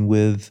experimenting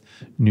with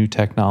new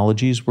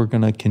technologies, we're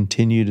going to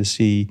continue to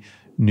see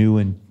new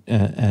and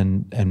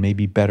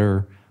maybe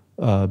better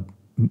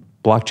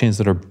blockchains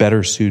that are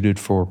better suited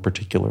for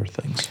particular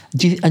things.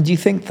 Do you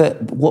think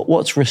that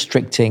what's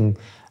restricting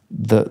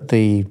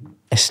the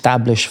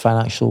established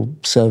financial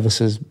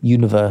services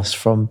universe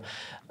from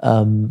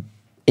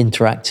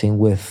interacting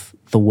with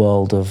the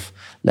world of,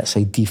 let's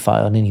say, DeFi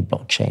on any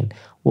blockchain?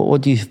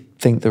 What do you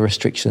think the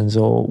restrictions,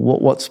 or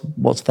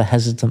what's the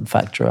hesitant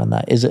factor on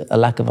that? Is it a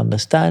lack of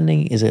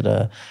understanding? Is it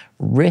a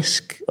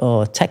risk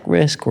or a tech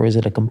risk, or is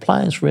it a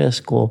compliance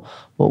risk, or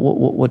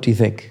what do you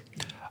think?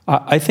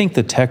 I think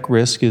the tech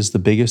risk is the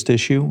biggest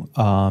issue.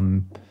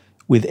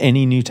 With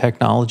any new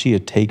technology,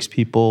 it takes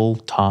people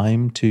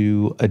time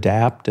to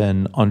adapt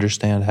and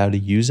understand how to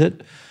use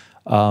it.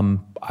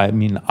 I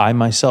mean, I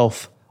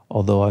myself,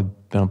 although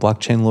I've been a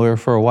blockchain lawyer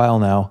for a while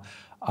now,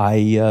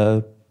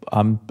 I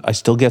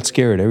still get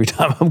scared every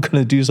time I'm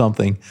going to do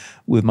something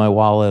with my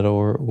wallet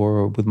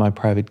or with my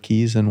private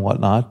keys and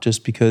whatnot,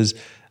 just because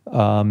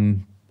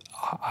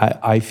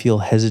I feel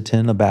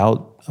hesitant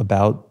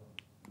about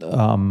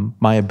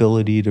my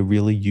ability to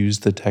really use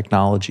the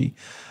technology.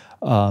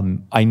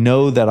 I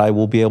know that I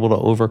will be able to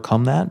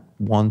overcome that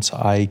once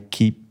I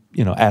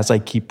as I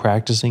keep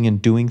practicing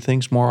and doing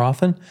things more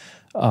often.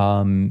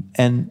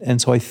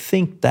 And so I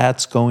think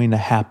that's going to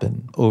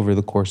happen over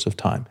the course of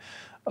time.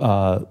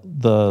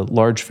 The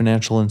large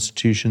financial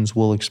institutions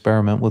will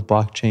experiment with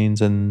blockchains,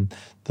 and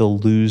they'll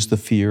lose the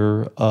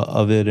fear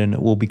of it, and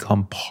it will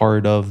become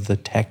part of the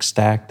tech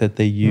stack that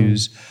they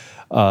use.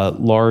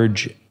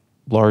 Large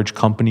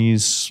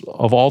companies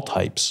of all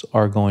types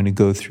are going to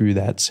go through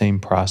that same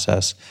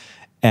process.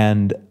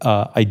 And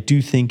I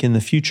do think in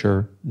the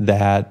future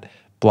that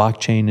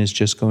blockchain is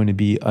just going to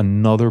be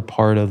another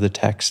part of the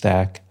tech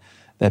stack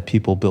that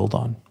people build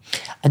on.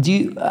 And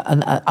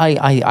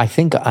I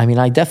think,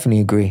 I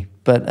definitely agree.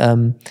 But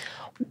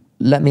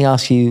let me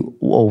ask you,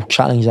 or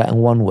challenge that in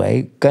one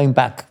way. Going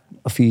back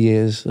a few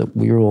years,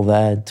 we were all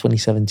there,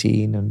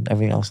 2017 and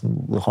everything else,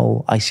 and the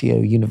whole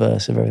ICO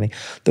universe of everything.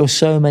 There were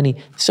so many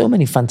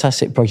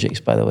fantastic projects,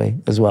 by the way,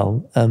 as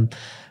well.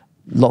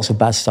 Lots of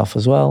bad stuff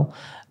as well,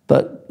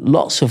 but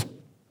lots of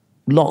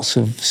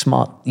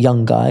smart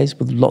young guys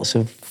with lots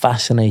of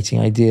fascinating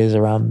ideas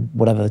around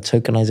whatever, the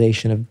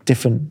tokenization of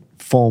different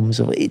forms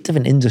of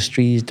different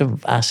industries,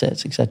 different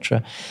assets,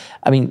 etc.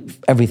 I mean,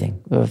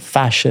 everything,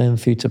 fashion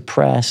through to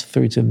press,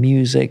 through to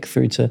music,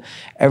 through to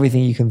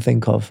everything you can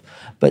think of.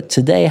 But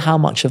today, how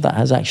much of that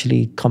has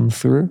actually come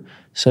through?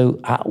 So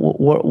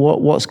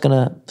what's going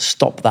to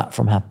stop that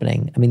from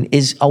happening? I mean,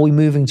 are we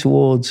moving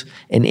towards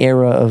an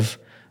era of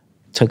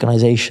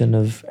tokenization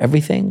of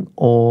everything,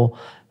 or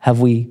have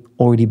we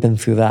already been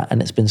through that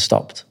and it's been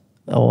stopped?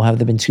 Or have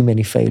there been too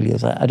many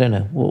failures? I don't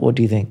know. What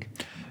do you think?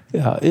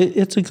 Yeah,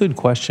 it's a good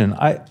question.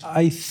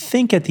 I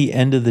think at the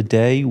end of the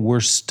day, we're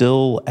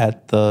still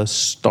at the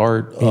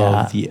start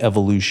of the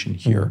evolution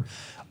here.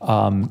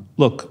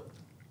 Look,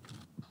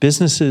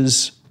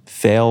 businesses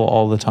fail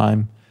all the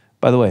time.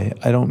 By the way,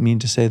 I don't mean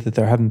to say that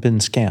there haven't been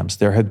scams.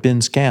 There have been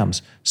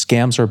scams.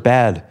 Scams are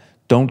bad.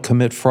 Don't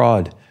commit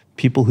fraud.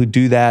 People who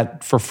do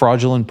that for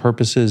fraudulent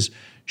purposes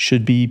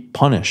should be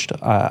punished.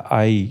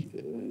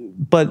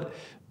 But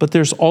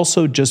there's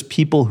also just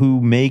people who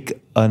make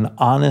an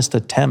honest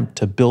attempt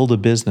to build a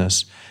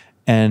business,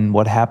 and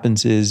what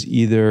happens is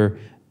either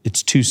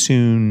it's too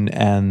soon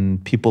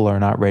and people are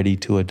not ready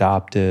to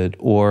adopt it,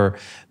 or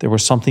there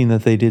was something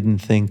that they didn't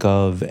think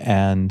of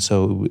and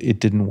so it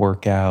didn't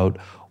work out,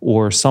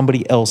 or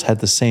somebody else had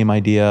the same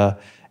idea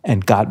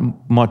and got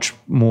much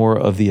more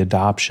of the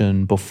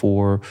adoption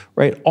before,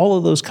 right? All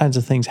of those kinds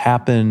of things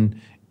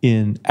happen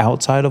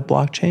outside of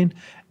blockchain,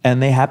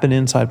 and they happen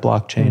inside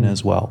blockchain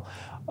as well.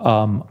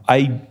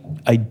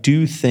 I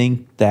do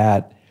think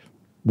that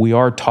we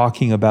are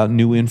talking about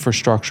new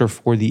infrastructure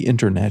for the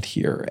internet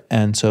here.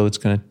 And so it's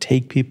going to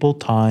take people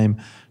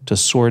time to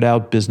sort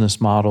out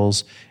business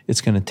models. It's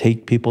going to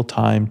take people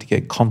time to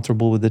get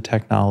comfortable with the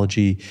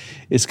technology.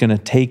 It's going to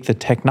take the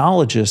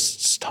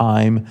technologists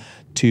time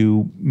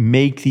to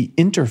make the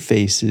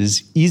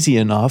interfaces easy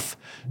enough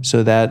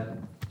so that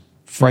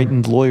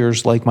frightened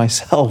lawyers like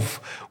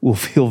myself will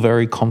feel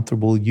very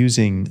comfortable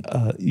using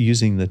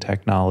the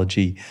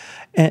technology.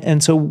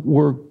 And so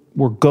we're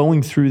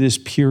going through this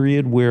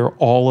period where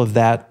all of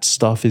that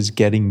stuff is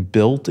getting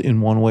built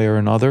in one way or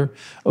another.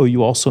 Oh,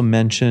 you also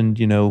mentioned,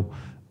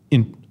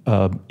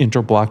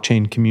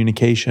 inter-blockchain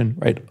communication,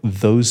 right?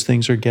 Those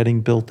things are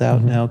getting built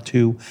out now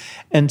too.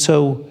 And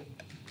so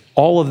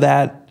all of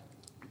that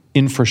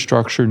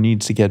infrastructure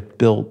needs to get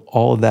built.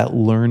 All of that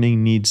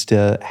learning needs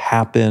to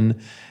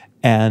happen.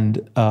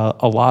 And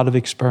a lot of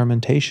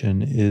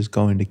experimentation is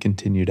going to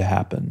continue to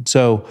happen.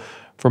 So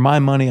for my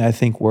money, I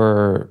think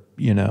we're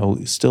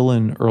still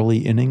in early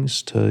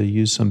innings, to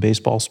use some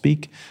baseball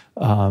speak.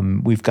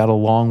 We've got a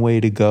long way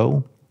to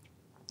go,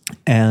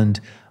 and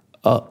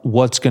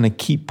what's going to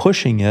keep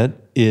pushing it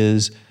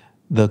is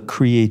the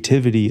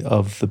creativity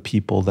of the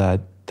people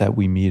that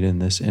we meet in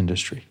this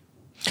industry.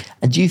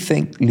 And do you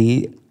think,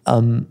 Lee,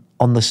 on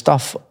the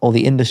stuff or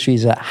the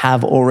industries that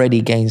have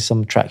already gained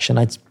some traction,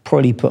 I'd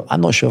probably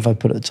I'm not sure if I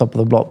put it at the top of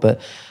the block, but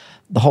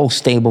the whole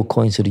stable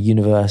coin sort of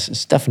universe,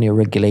 it's definitely a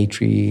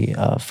regulatory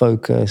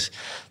focus.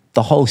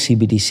 The whole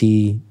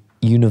CBDC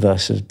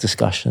universe of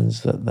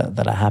discussions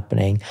that are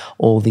happening,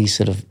 all these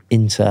sort of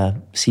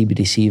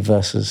inter-CBDC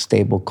versus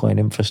stablecoin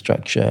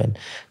infrastructure, and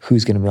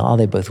who's going to be, are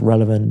they both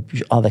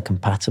relevant, are they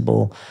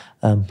compatible,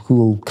 who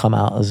will come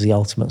out as the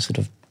ultimate sort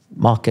of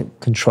market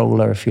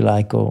controller, if you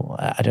like, or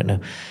I don't know.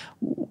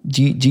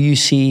 Do you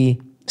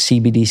see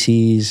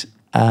CBDCs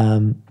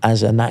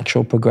as a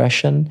natural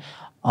progression?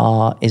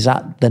 Is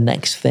that the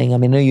next thing? I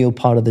mean, I know you're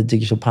part of the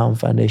Digital Pound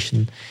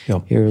Foundation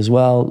here as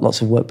well.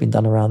 Lots of work being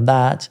done around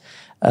that.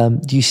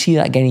 Do you see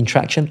that gaining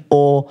traction?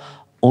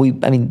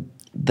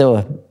 There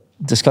were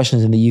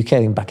discussions in the UK, I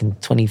think back in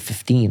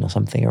 2015 or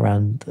something,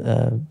 around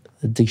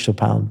the digital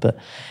pound, but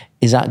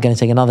is that going to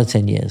take another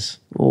 10 years?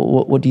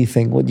 What do you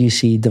think? What do you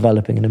see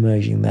developing and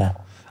emerging there?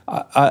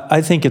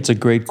 I think it's a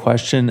great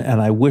question,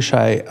 and I wish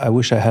I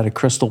had a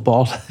crystal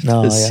ball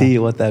to see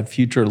what that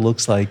future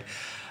looks like.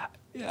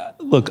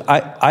 Look,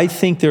 I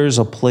think there's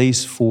a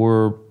place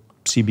for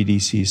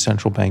CBDCs,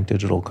 central bank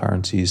digital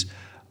currencies.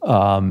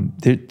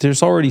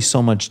 There's already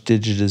so much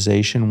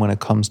digitization when it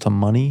comes to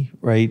money,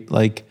 right?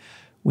 Like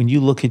when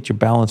you look at your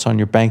balance on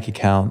your bank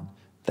account,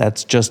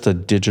 that's just a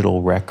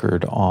digital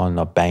record on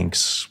a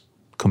bank's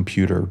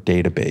computer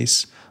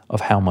database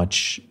of how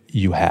much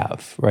you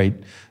have, right?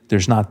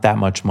 There's not that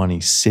much money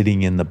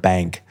sitting in the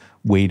bank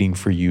waiting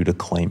for you to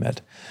claim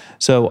it.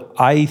 So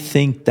I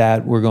think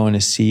that we're going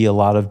to see a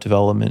lot of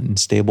development in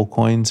stable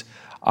coins.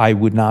 I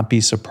would not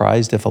be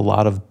surprised if a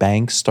lot of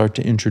banks start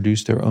to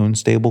introduce their own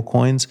stable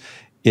coins.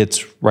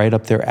 It's right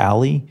up their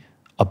alley.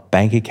 A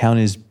bank account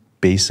is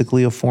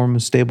basically a form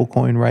of stable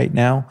coin right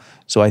now.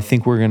 So I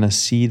think we're going to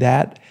see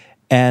that.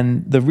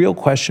 And the real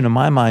question in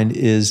my mind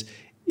is,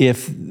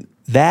 if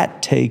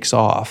that takes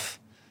off,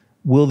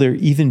 will there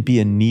even be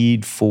a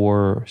need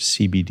for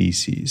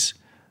CBDCs?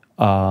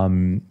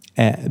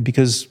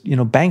 Because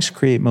banks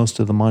create most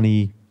of the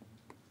money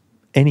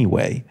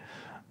anyway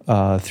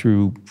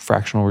through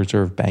fractional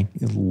reserve bank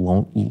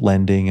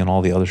lending and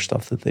all the other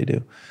stuff that they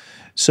do.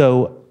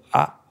 So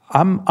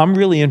I'm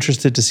really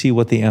interested to see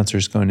what the answer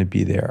is going to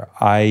be there.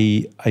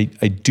 I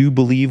do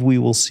believe we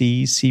will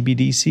see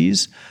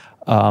CBDCs.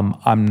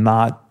 I'm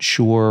not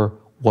sure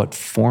what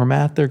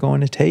format they're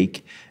going to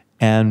take.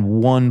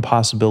 And one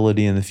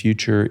possibility in the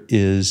future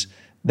is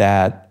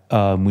that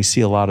we see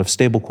a lot of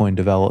stablecoin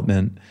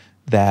development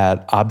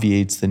that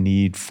obviates the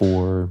need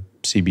for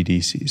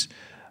CBDCs.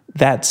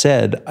 That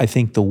said, I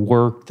think the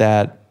work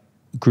that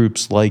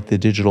groups like the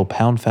Digital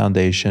Pound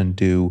Foundation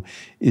do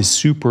is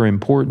super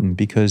important,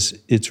 because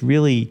it's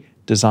really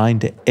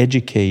designed to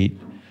educate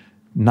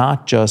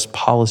not just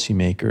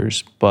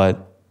policymakers,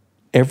 but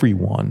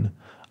everyone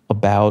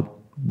about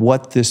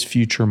what this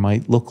future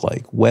might look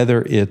like,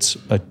 whether it's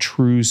a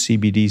true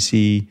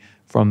CBDC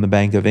from the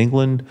Bank of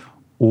England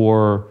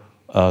or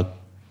a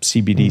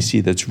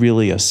CBDC that's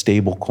really a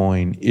stable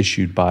coin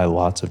issued by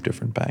lots of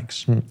different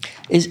banks.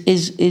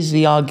 Is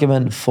the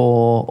argument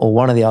for, or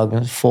one of the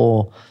arguments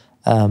for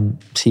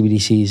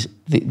CBDCs,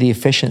 the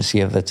efficiency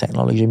of the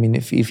technology? I mean,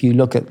 if you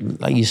look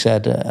at, like you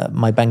said,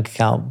 my bank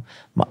account,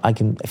 I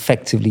can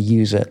effectively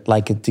use it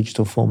like a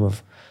digital form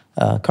of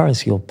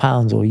currency, or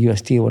pounds or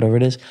USD or whatever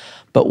it is.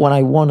 But when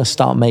I want to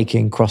start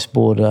making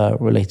cross-border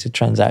related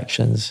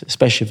transactions,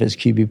 especially if it's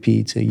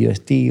QBP to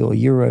USD or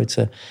Euro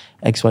to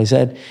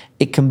XYZ,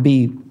 it can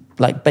be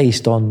like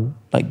based on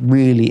like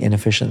really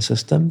inefficient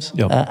systems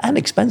and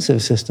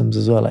expensive systems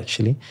as well,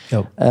 actually.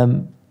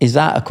 Is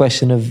that a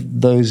question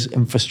of those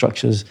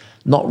infrastructures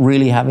not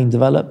really having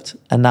developed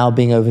and now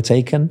being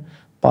overtaken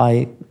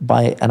by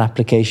an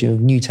application of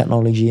new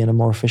technology in a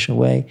more efficient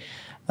way?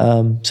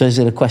 So is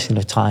it a question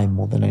of time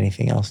more than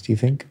anything else, do you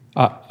think?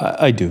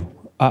 I do.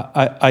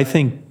 I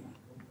think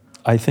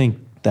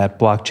that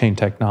blockchain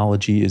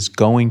technology is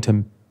going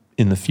to,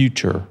 in the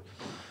future,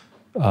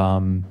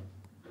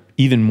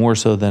 even more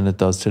so than it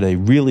does today,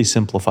 really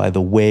simplify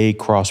the way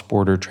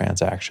cross-border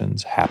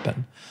transactions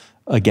happen.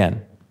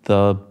 Again,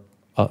 the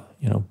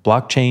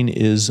blockchain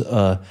is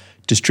a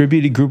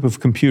distributed group of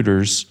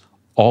computers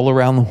all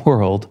around the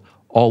world,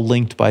 all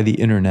linked by the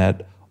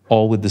internet,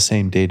 all with the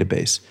same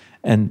database.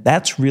 And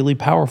that's really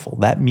powerful.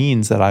 That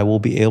means that I will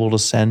be able to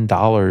send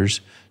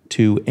dollars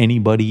to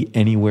anybody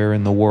anywhere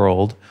in the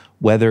world,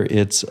 whether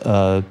it's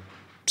a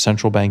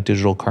central bank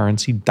digital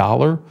currency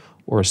dollar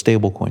or a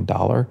stablecoin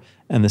dollar.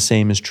 And the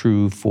same is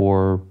true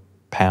for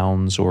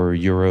pounds or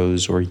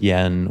euros or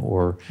yen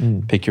or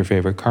pick your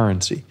favorite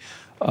currency.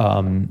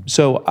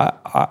 So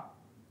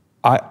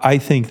I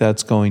think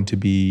that's going to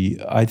be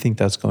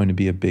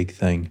a big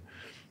thing.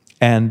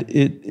 And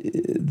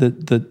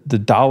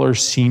the dollar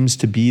seems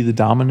to be the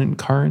dominant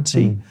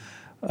currency.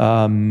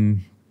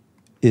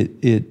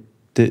 It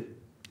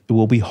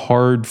will be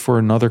hard for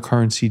another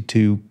currency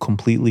to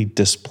completely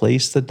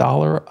displace the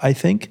dollar, I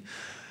think.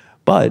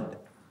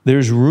 But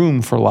there's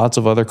room for lots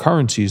of other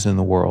currencies in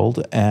the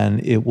world,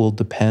 and it will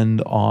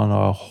depend on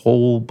a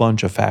whole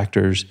bunch of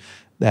factors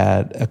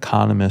that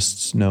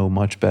economists know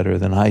much better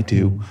than I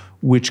do,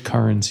 which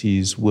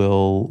currencies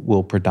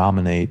will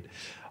predominate.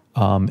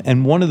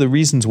 And one of the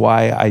reasons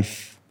why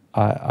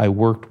I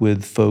worked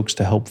with folks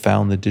to help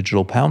found the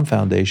Digital Pound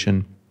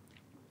Foundation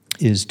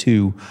is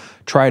to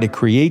try to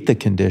create the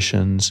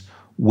conditions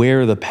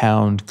where the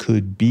pound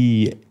could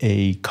be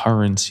a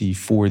currency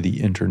for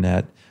the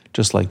internet,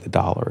 just like the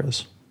dollar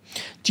is.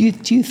 Do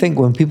you think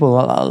when people,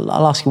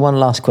 I'll ask you one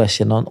last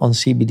question on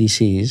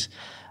CBDCs,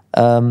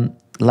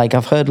 like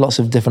I've heard lots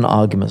of different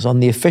arguments on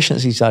the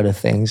efficiency side of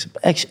things,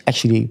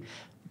 actually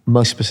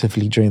most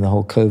specifically during the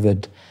whole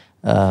COVID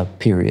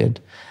period,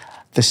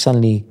 the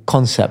suddenly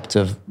concept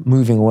of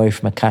moving away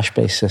from a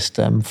cash-based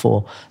system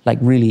for like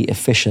really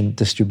efficient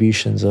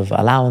distributions of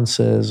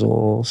allowances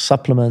or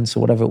supplements or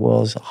whatever it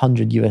was,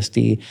 100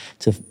 USD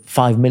to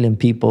 5 million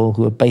people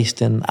who are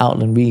based in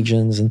outland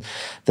regions. And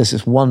there's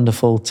this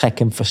wonderful tech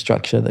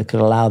infrastructure that could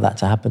allow that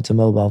to happen to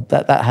mobile.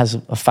 That has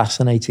a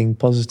fascinating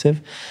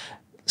positive.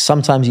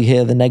 Sometimes you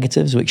hear the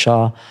negatives, which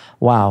are,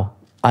 wow,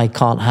 I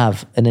can't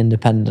have an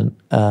independent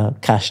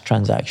cash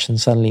transaction.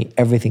 Suddenly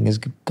everything is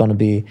going to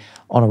be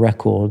on a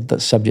record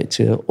that's subject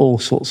to all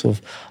sorts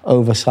of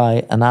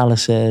oversight,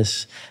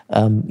 analysis,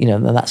 and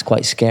that's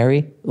quite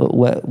scary.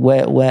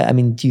 Where I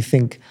mean, do you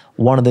think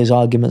one of those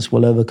arguments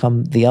will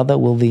overcome the other?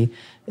 Will the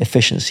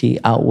efficiency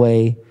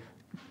outweigh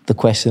the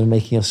question of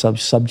making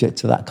yourself subject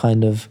to that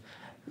kind of,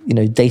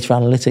 data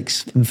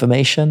analytics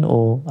information,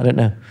 or I don't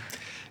know?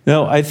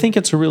 No, I think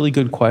it's a really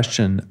good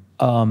question.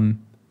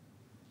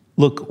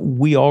 Look,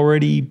 we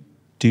already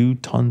do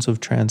tons of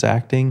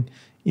transacting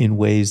in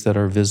ways that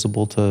are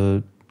visible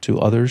to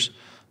others.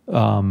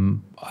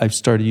 I've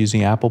started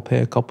using Apple Pay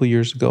a couple of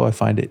years ago. I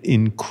find it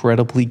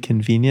incredibly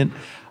convenient.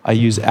 I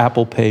use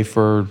Apple Pay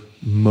for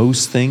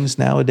most things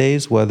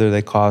nowadays, whether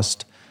they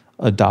cost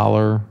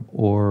 $1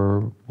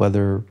 or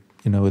whether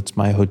it's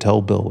my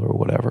hotel bill or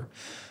whatever.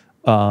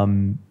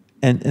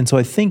 And so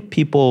I think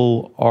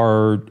people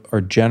are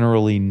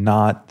generally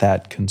not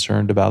that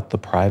concerned about the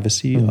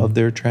privacy of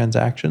their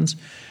transactions.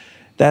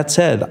 That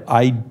said,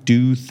 I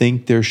do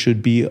think there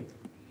should be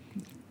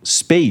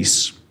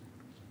space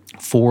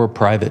for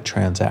private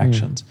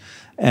transactions.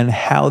 And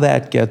how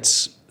that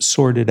gets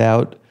sorted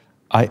out,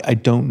 I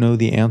don't know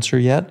the answer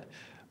yet,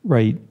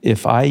 right?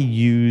 If I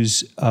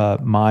use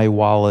my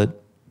wallet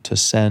to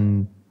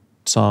send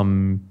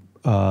some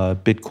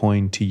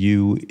Bitcoin to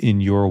you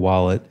in your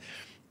wallet,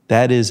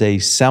 that is a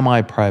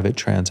semi-private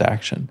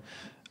transaction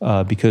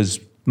because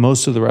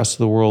most of the rest of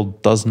the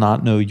world does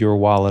not know your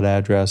wallet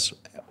address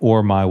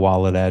or my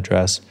wallet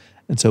address.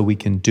 And so we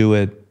can do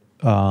it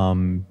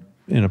in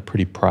a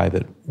pretty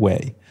private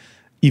way,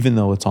 even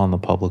though it's on the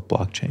public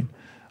blockchain.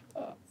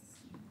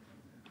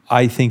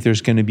 I think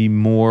there's going to be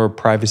more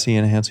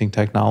privacy-enhancing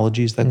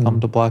technologies that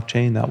come to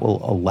blockchain that will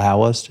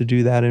allow us to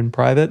do that in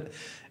private.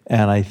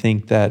 And I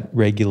think that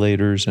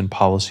regulators and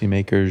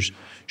policymakers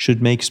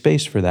should make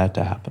space for that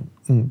to happen.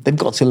 They've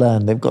got to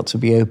learn. They've got to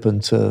be open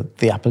to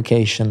the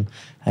application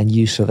and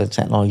use of the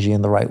technology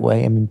in the right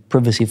way. I mean,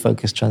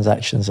 privacy-focused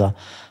transactions are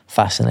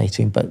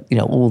fascinating, but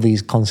all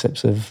these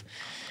concepts of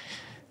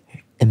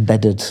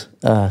embedded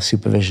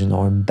supervision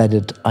or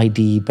embedded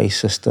ID-based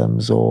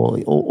systems or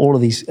all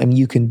of these, I mean,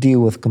 you can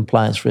deal with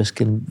compliance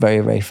risk in very,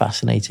 very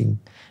fascinating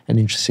and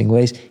interesting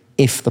ways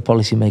if the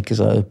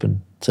policymakers are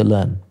open to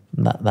learn.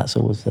 And that's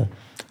always the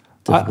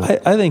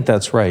difficult. I think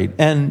that's right.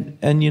 And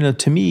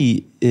to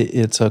me,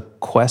 it's a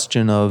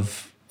question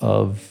of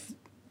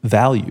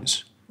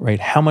values, right?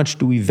 How much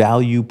do we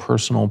value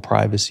personal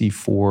privacy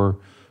for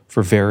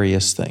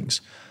various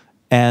things?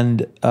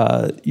 And,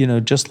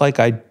 just like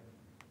I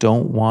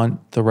don't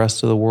want the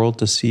rest of the world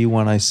to see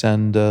when I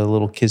send a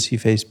little kissy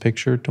face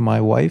picture to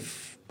my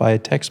wife by a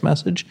text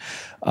message,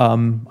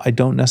 I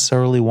don't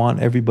necessarily want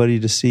everybody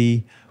to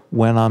see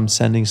when I'm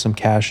sending some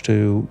cash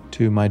to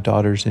my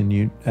daughters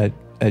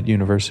at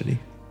university.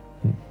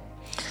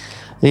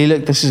 Lee,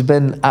 look, this has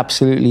been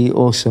absolutely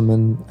awesome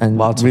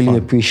and really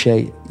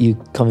appreciate you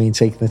coming and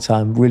taking the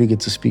time. Really good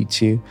to speak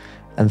to you,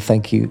 and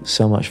thank you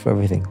so much for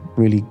everything.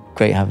 Really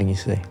great having you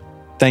today.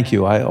 Thank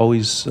you. I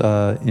always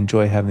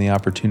enjoy having the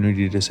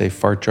opportunity to say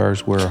fart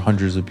jars where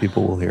hundreds of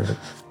people will hear it.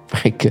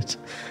 Very good.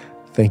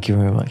 Thank you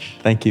very much.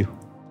 Thank you.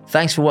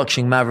 Thanks for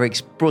watching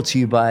Mavericks, brought to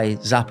you by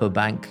Xapo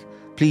Bank.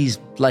 Please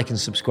like and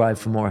subscribe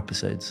for more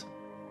episodes.